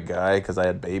like a great guy because I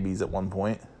had babies at one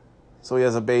point. So he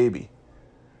has a baby.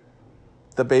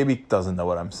 The baby doesn't know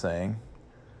what I'm saying.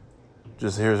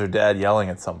 Just hears her dad yelling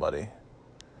at somebody.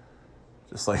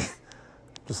 Just like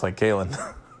Kaylin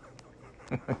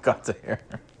got to hear.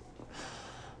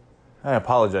 I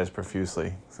apologize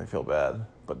profusely because I feel bad.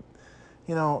 But,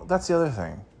 that's the other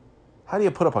thing. How do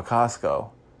you put up a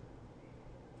Costco?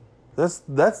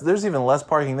 There's even less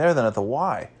parking there than at the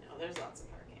Y. No, there's lots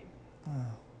of parking.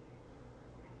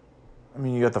 I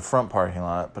mean, you got the front parking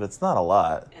lot, but it's not a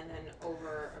lot. And then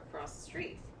over across the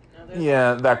street. No, there's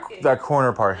Yeah, parking. that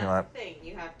corner parking lot. That's the thing.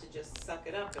 You have to just suck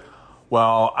it up. And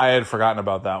Well, I had forgotten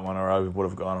about that one, or I would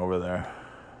have gone over there.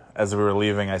 As we were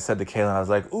leaving, I said to Kaylin, I was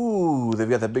like, ooh, they've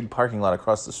got that big parking lot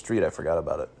across the street. I forgot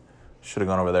about it. Should have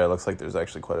gone over there. It looks like there's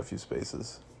actually quite a few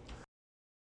spaces.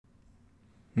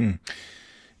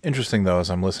 Interesting, though,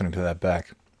 as I'm listening to that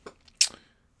back.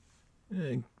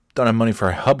 Don't have money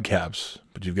for hubcaps,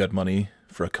 but you've got money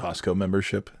for a Costco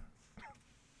membership.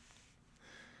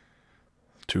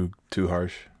 Too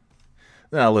harsh.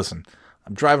 Now, listen.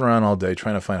 I'm driving around all day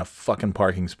trying to find a fucking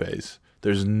parking space.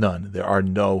 There's none. There are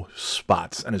no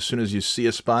spots. And as soon as you see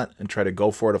a spot and try to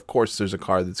go for it, of course, there's a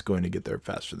car that's going to get there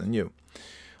faster than you.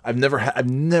 I've never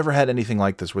had anything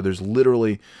like this where there's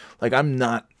literally, like, I'm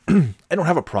not, I don't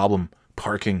have a problem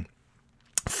parking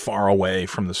far away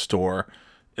from the store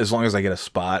as long as I get a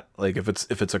spot. Like, if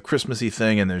it's a Christmassy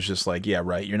thing and there's just like, yeah,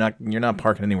 right, you're not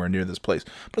parking anywhere near this place.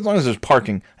 But as long as there's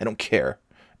parking, I don't care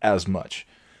as much.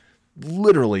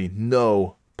 Literally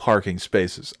no parking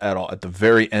spaces at all at the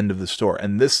very end of the store.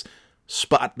 And this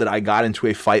spot that I got into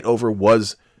a fight over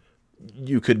was,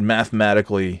 you could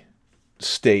mathematically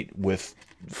state with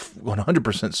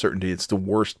 100% certainty, it's the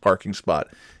worst parking spot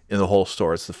in the whole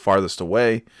store. It's the farthest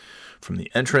away from the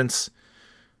entrance,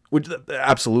 which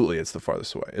absolutely it's the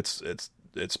farthest away.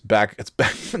 It's back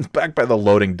by the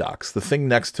loading docks. The thing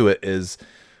next to it is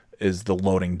the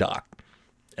loading dock.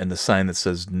 And the sign that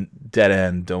says dead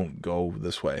end, don't go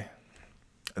this way.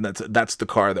 And that's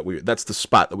the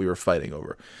spot that we were fighting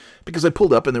over. Because I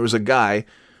pulled up and there was a guy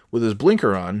with his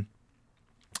blinker on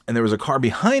and there was a car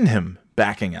behind him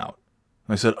backing out.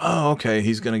 And I said, oh, okay,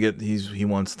 he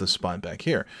wants the spot back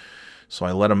here. So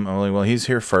I let him, well, he's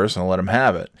here first and I'll let him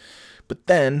have it. But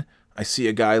then I see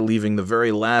a guy leaving the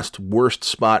very last worst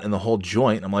spot in the whole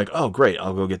joint. And I'm like, oh, great,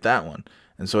 I'll go get that one.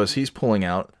 And so as he's pulling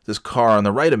out, this car on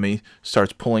the right of me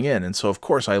starts pulling in. And so, of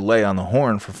course, I lay on the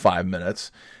horn for 5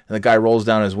 minutes. And the guy rolls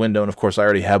down his window. And, of course, I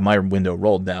already have my window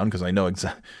rolled down because I know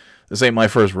this ain't my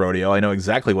first rodeo. I know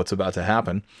exactly what's about to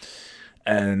happen.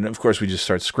 And, of course, we just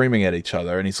start screaming at each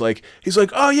other. And he's like,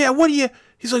 oh, yeah,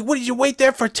 he's like, what, did you wait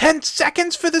there for 10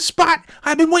 seconds for the spot?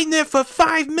 I've been waiting there for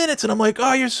 5 minutes. And I'm like,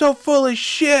 oh, you're so full of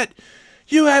shit.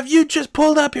 You just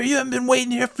pulled up here. You haven't been waiting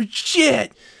here for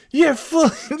shit. You're full.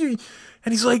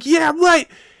 And he's like, yeah, right.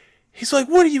 He's like,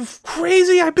 what are you,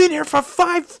 crazy? I've been here for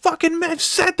 5 fucking minutes.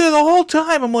 Sat there the whole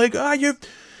time. I'm like, oh, you're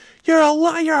a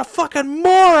liar. You're a fucking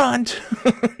moron.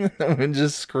 And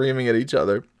just screaming at each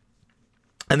other.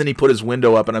 And then he put his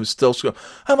window up and I'm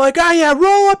like, oh yeah,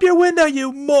 roll up your window,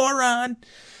 you moron.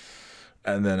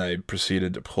 And then I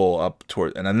proceeded to pull up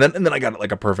toward, and then I got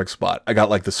like a perfect spot. I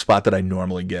got like the spot that I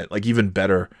normally get, like even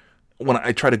better. When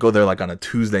I try to go there like on a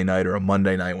Tuesday night or a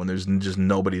Monday night when there's just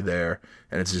nobody there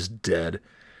and it's just dead.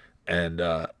 And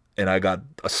I got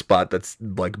a spot that's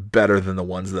like better than the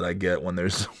ones that I get when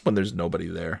there's nobody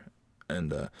there.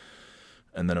 And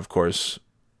then of course,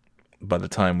 by the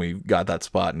time we got that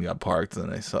spot and got parked,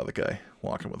 then I saw the guy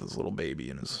walking with his little baby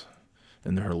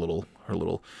and her little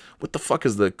what the fuck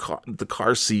is the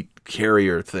car seat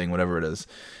carrier thing, whatever it is,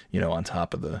 on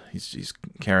top of he's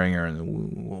carrying her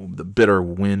and the bitter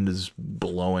wind is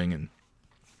blowing. And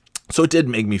so it did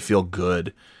make me feel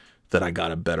good that I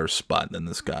got a better spot than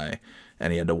this guy,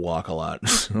 and he had to walk a lot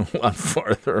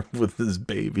farther with his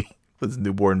baby, with his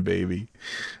newborn baby,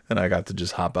 and I got to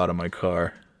just hop out of my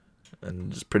car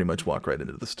and just pretty much walk right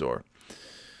into the store.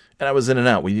 And I was in and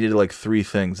out. We needed like 3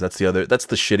 things. That's the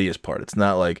shittiest part. It's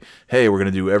not like, hey, we're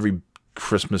going to do every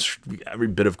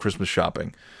bit of Christmas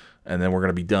shopping and then we're going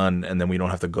to be done and then we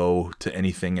don't have to go to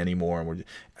anything anymore.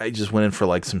 I just went in for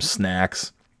like some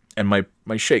snacks and my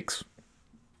shakes.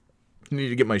 I need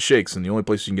to get my shakes, and the only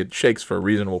place you can get shakes for a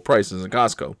reasonable price is in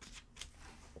Costco.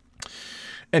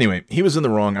 Anyway, he was in the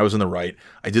wrong. I was in the right.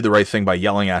 I did the right thing by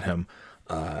yelling at him.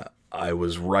 I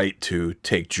was right to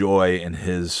take joy in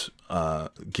his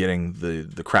getting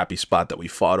the crappy spot that we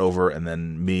fought over, and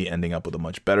then me ending up with a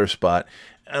much better spot.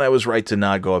 And I was right to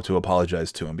not go up to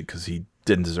apologize to him because he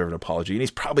didn't deserve an apology. And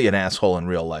he's probably an asshole in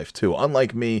real life too,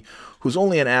 unlike me, who's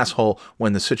only an asshole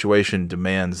when the situation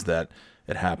demands that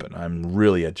it happen. I'm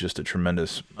really just a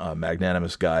tremendous,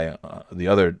 magnanimous guy. The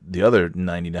other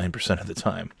 99% of the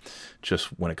time, just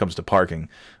when it comes to parking,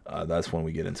 that's when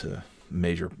we get into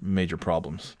major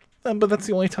problems. But that's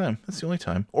the only time.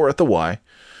 Or at the Y,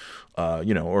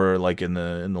 or like in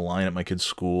the line at my kid's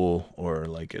school, or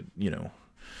like at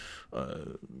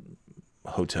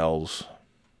hotels,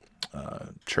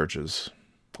 churches,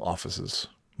 offices,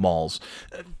 malls.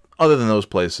 Other than those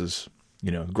places,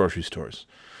 grocery stores.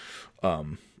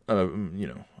 I'm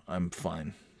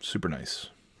fine. Super nice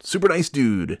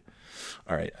dude.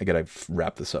 All right, I gotta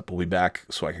wrap this up. We'll be back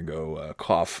so I can go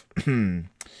cough.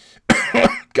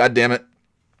 God damn it.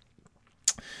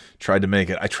 I tried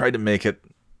to make it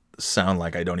sound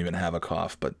like I don't even have a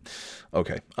cough, but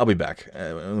okay, I'll be back.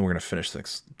 We're gonna finish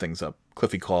things up.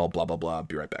 Cliffy call, blah blah blah.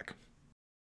 Be right back.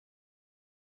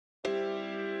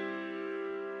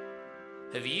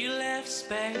 Have you left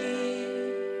space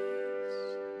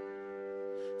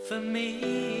for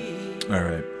me? All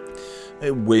right. I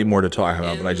have way more to talk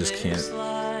about, but I just can't.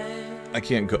 I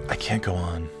can't go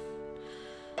on.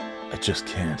 I just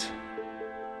can't.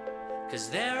 'Cause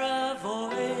there are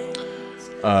voids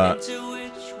into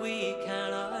which we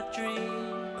cannot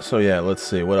dream. So yeah, let's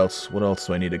see. What else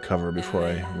do I need to cover before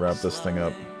I wrap this thing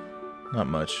up? Not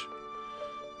much.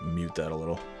 Mute that a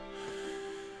little.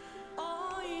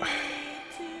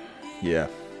 Yeah.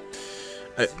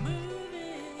 I've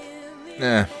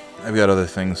got other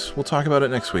things. We'll talk about it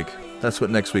next week. That's what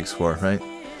next week's for, right?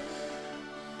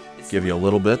 Give you a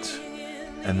little bit,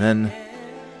 and then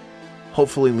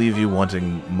hopefully leave you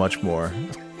wanting much more.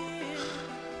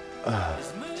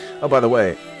 Oh, by the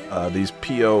way, these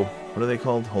PO... What are they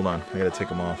called? Hold on. I gotta take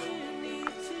them off.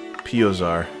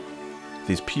 POZAR.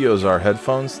 These POZAR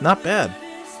headphones, not bad.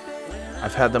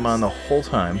 I've had them on the whole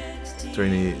time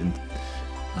during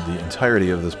the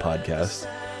entirety of this podcast.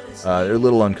 They're a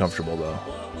little uncomfortable, though.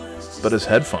 But as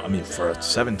headphones, for a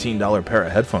 $17 pair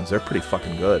of headphones, they're pretty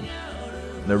fucking good.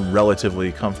 They're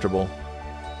relatively comfortable.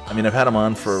 I've had them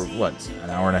on for, an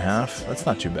hour and a half? That's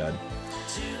not too bad.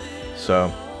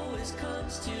 So,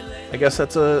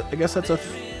 that's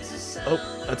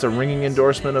a ringing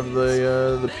endorsement of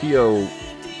the PO,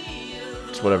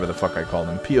 it's whatever the fuck I call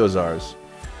them, POZARs.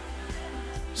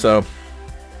 So,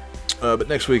 but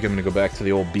next week I'm going to go back to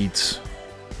the old Beats,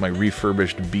 my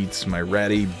refurbished Beats, my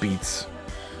ratty Beats,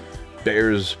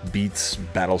 Bears Beats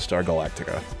Battlestar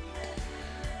Galactica.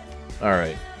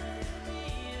 Alright.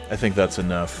 I think that's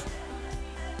enough.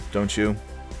 Don't you?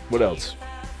 What else?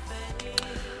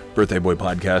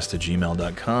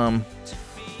 birthdayboypodcast@gmail.com.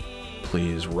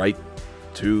 Please write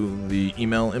to the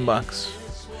email inbox.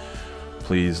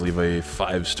 Please leave a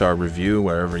 5-star review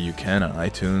wherever you can on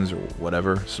iTunes or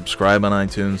whatever. Subscribe on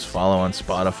iTunes, follow on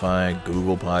Spotify,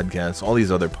 Google Podcasts, all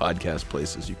these other podcast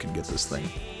places you can get this thing.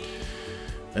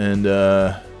 And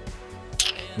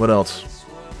what else?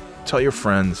 Tell your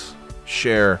friends.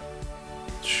 Share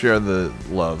the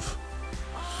love.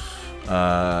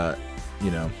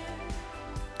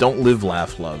 Don't live,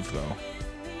 laugh, love, though.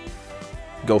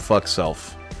 Go fuck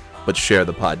self, but share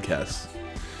the podcast.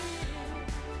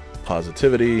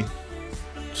 Positivity,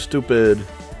 stupid,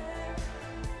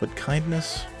 but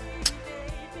kindness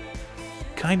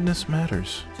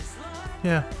matters.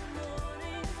 Yeah.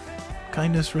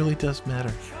 Kindness really does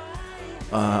matter.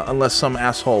 Unless some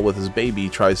asshole with his baby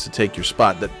tries to take your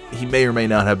spot that he may or may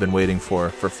not have been waiting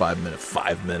for 5 minutes.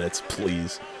 5 minutes,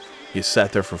 please. You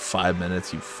sat there for 5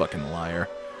 minutes, you fucking liar.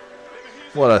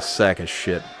 What a sack of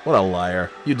shit. What a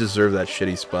liar. You deserve that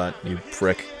shitty spot, you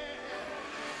prick.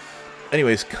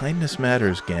 Anyways, kindness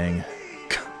matters, gang.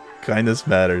 Kindness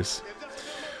matters.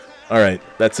 Alright,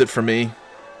 that's it for me.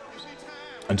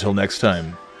 Until next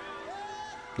time.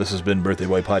 This has been Birthday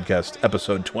Boy Podcast,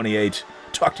 episode 28.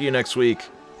 Talk to you next week.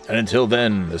 And until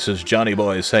then, this is Johnny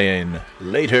Boy saying,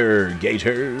 later,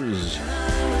 Gators.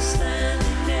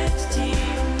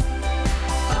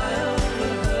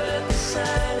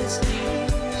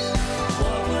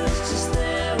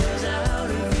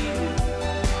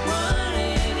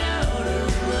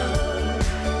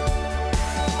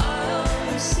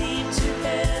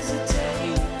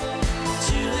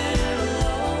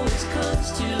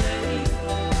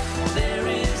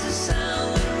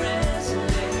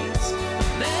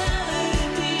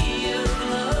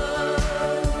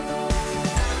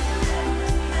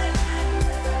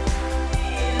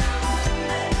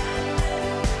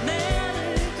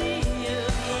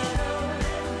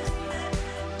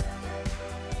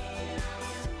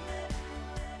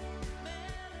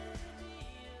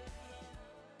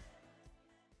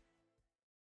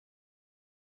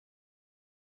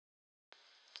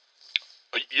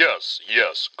 Yes,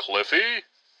 Cliffy?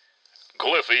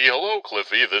 Cliffy, hello,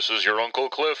 Cliffy. This is your Uncle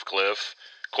Cliff.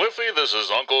 Cliffy, this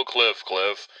is Uncle Cliff.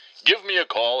 Give me a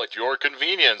call at your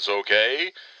convenience,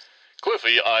 okay?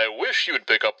 Cliffy, I wish you'd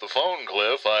pick up the phone,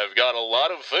 Cliff. I've got a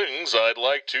lot of things I'd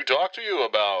like to talk to you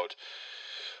about.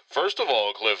 First of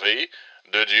all, Cliffy,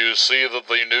 did you see that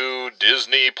the new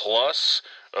Disney Plus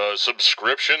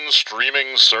subscription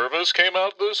streaming service came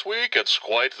out this week? It's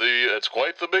quite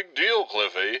the big deal,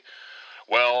 Cliffy.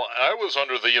 Well, I was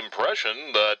under the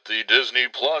impression that the Disney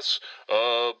Plus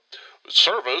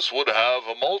service would have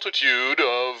a multitude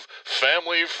of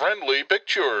family-friendly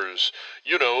pictures.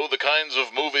 You know, the kinds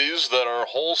of movies that are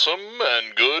wholesome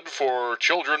and good for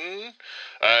children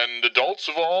and adults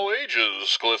of all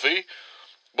ages, Cliffy.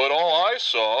 But all I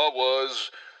saw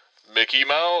was Mickey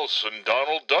Mouse and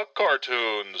Donald Duck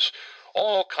cartoons.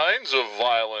 All kinds of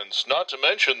violence, not to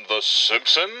mention The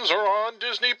Simpsons are on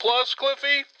Disney Plus,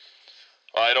 Cliffy.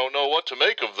 I don't know what to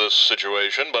make of this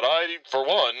situation, but I, for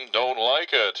one, don't like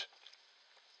it.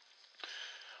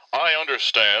 I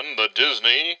understand that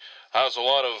Disney has a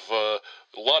lot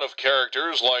of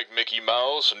characters like Mickey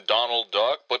Mouse and Donald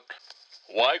Duck, but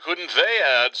why couldn't they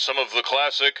add some of the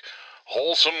classic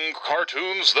wholesome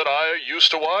cartoons that I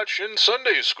used to watch in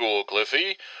Sunday school,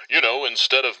 Cliffy? You know,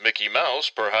 instead of Mickey Mouse,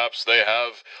 perhaps they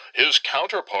have his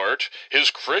counterpart,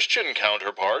 his Christian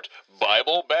counterpart,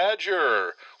 Bible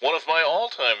Badger, one of my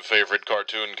all-time favorite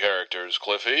cartoon characters,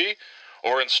 Cliffy.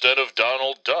 Or instead of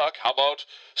Donald Duck, how about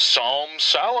Psalm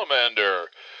Salamander?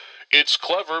 It's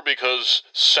clever because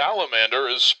salamander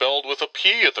is spelled with a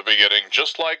P at the beginning,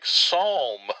 just like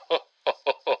psalm.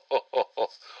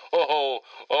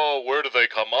 Oh, where do they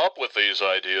come up with these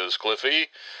ideas, Cliffy?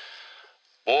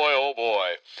 Boy, oh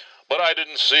boy. But I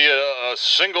didn't see a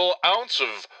single ounce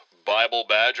of Bible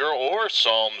Badger or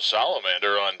Psalm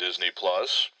Salamander on Disney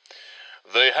Plus.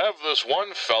 They have this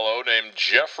one fellow named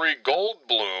Jeffrey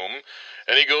Goldblum,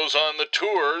 and he goes on the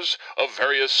tours of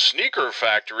various sneaker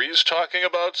factories talking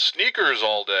about sneakers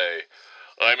all day.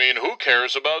 I mean, who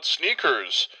cares about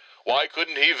sneakers? Why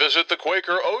couldn't he visit the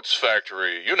Quaker Oats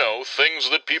factory? You know, things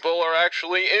that people are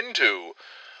actually into.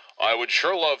 I would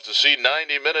sure love to see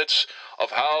 90 minutes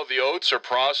of how the oats are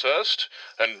processed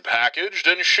and packaged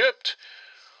and shipped.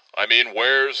 I mean,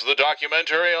 where's the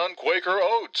documentary on Quaker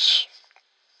Oats?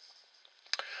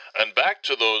 And back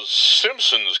to those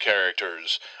Simpsons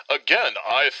characters. Again,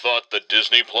 I thought that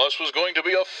Disney Plus was going to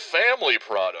be a family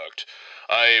product.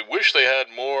 I wish they had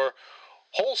more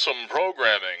wholesome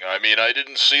programming. I mean, I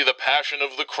didn't see The Passion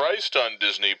of the Christ on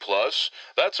Disney Plus.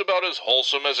 That's about as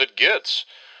wholesome as it gets.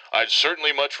 I'd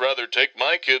certainly much rather take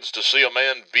my kids to see a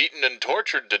man beaten and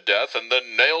tortured to death and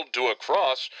then nailed to a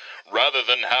cross, rather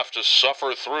than have to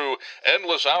suffer through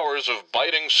endless hours of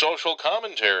biting social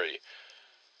commentary.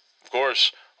 Of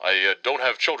course, I don't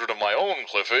have children of my own,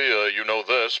 Cliffy. You know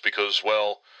this, because,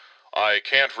 well, I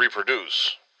can't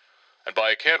reproduce. And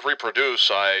by can't reproduce,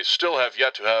 I still have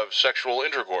yet to have sexual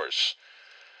intercourse.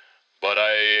 But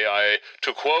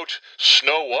to quote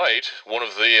Snow White, one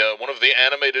of the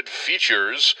animated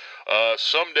features,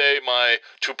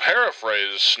 to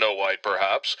paraphrase Snow White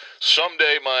perhaps,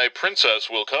 someday my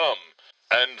princess will come,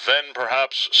 and then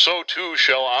perhaps so too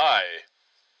shall I.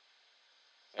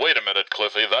 Wait a minute,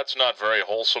 Cliffy, that's not very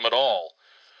wholesome at all.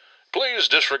 Please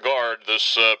disregard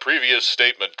this previous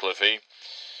statement, Cliffy.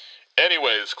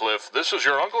 Anyways, Cliff, this is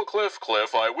your Uncle Cliff.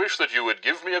 I wish that you would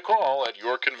give me a call at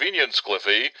your convenience,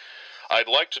 Cliffy. I'd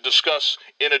like to discuss,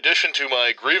 in addition to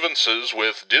my grievances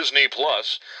with Disney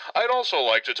Plus, I'd also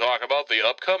like to talk about the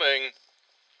upcoming...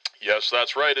 Yes,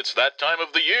 that's right, it's that time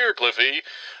of the year, Cliffy.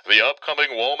 The upcoming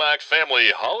Womack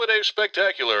Family Holiday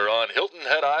Spectacular on Hilton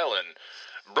Head Island.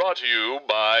 Brought to you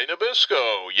by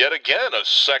Nabisco. Yet again, a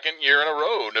second year in a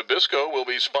row, Nabisco will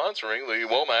be sponsoring the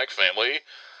Womack Family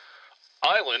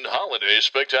Island Holiday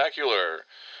Spectacular.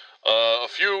 A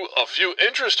few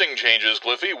interesting changes,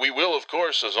 Cliffy. We will, of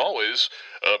course, as always,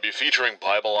 be featuring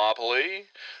Bibleopoly,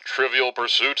 Trivial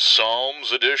Pursuit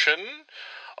Psalms Edition.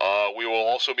 We will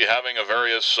also be having a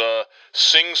various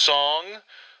sing-song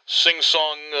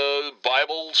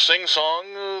Bible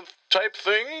sing-song type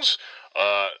things.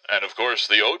 And of course,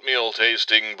 the oatmeal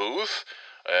tasting booth.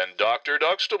 And Dr.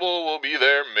 Duxtable will be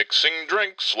there mixing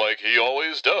drinks like he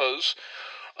always does.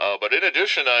 But in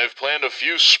addition, I've planned a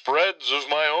few spreads of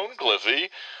my own, Cliffy.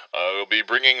 I'll be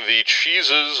bringing the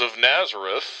cheeses of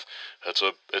Nazareth. It's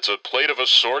a plate of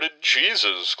assorted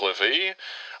cheeses, Cliffy.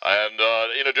 And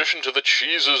in addition to the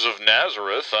cheeses of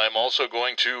Nazareth, I'm also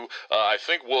going to, I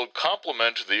think will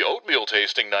complement the oatmeal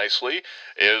tasting nicely,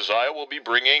 is I will be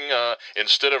bringing,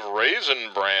 instead of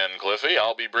Raisin Bran, Cliffy,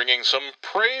 I'll be bringing some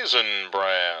Praisin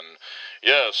Bran.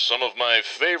 Yes, some of my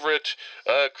favorite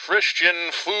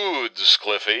Christian foods,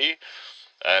 Cliffy.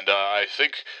 And I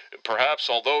think perhaps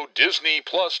although Disney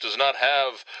Plus does not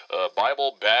have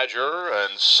Bible Badger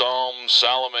and Psalm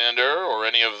Salamander or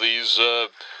any of these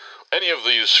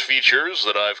features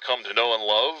that I've come to know and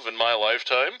love in my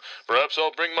lifetime, perhaps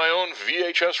I'll bring my own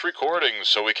VHS recordings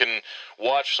so we can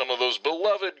watch some of those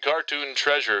beloved cartoon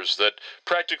treasures that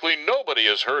practically nobody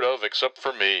has heard of except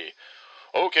for me.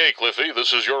 Okay, Cliffy,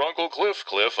 this is your Uncle Cliff.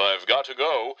 Cliff, I've got to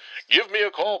go. Give me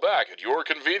a call back at your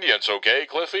convenience, okay,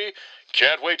 Cliffy?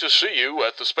 Can't wait to see you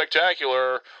at the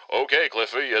spectacular. Okay,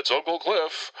 Cliffy, it's Uncle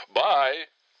Cliff. Bye.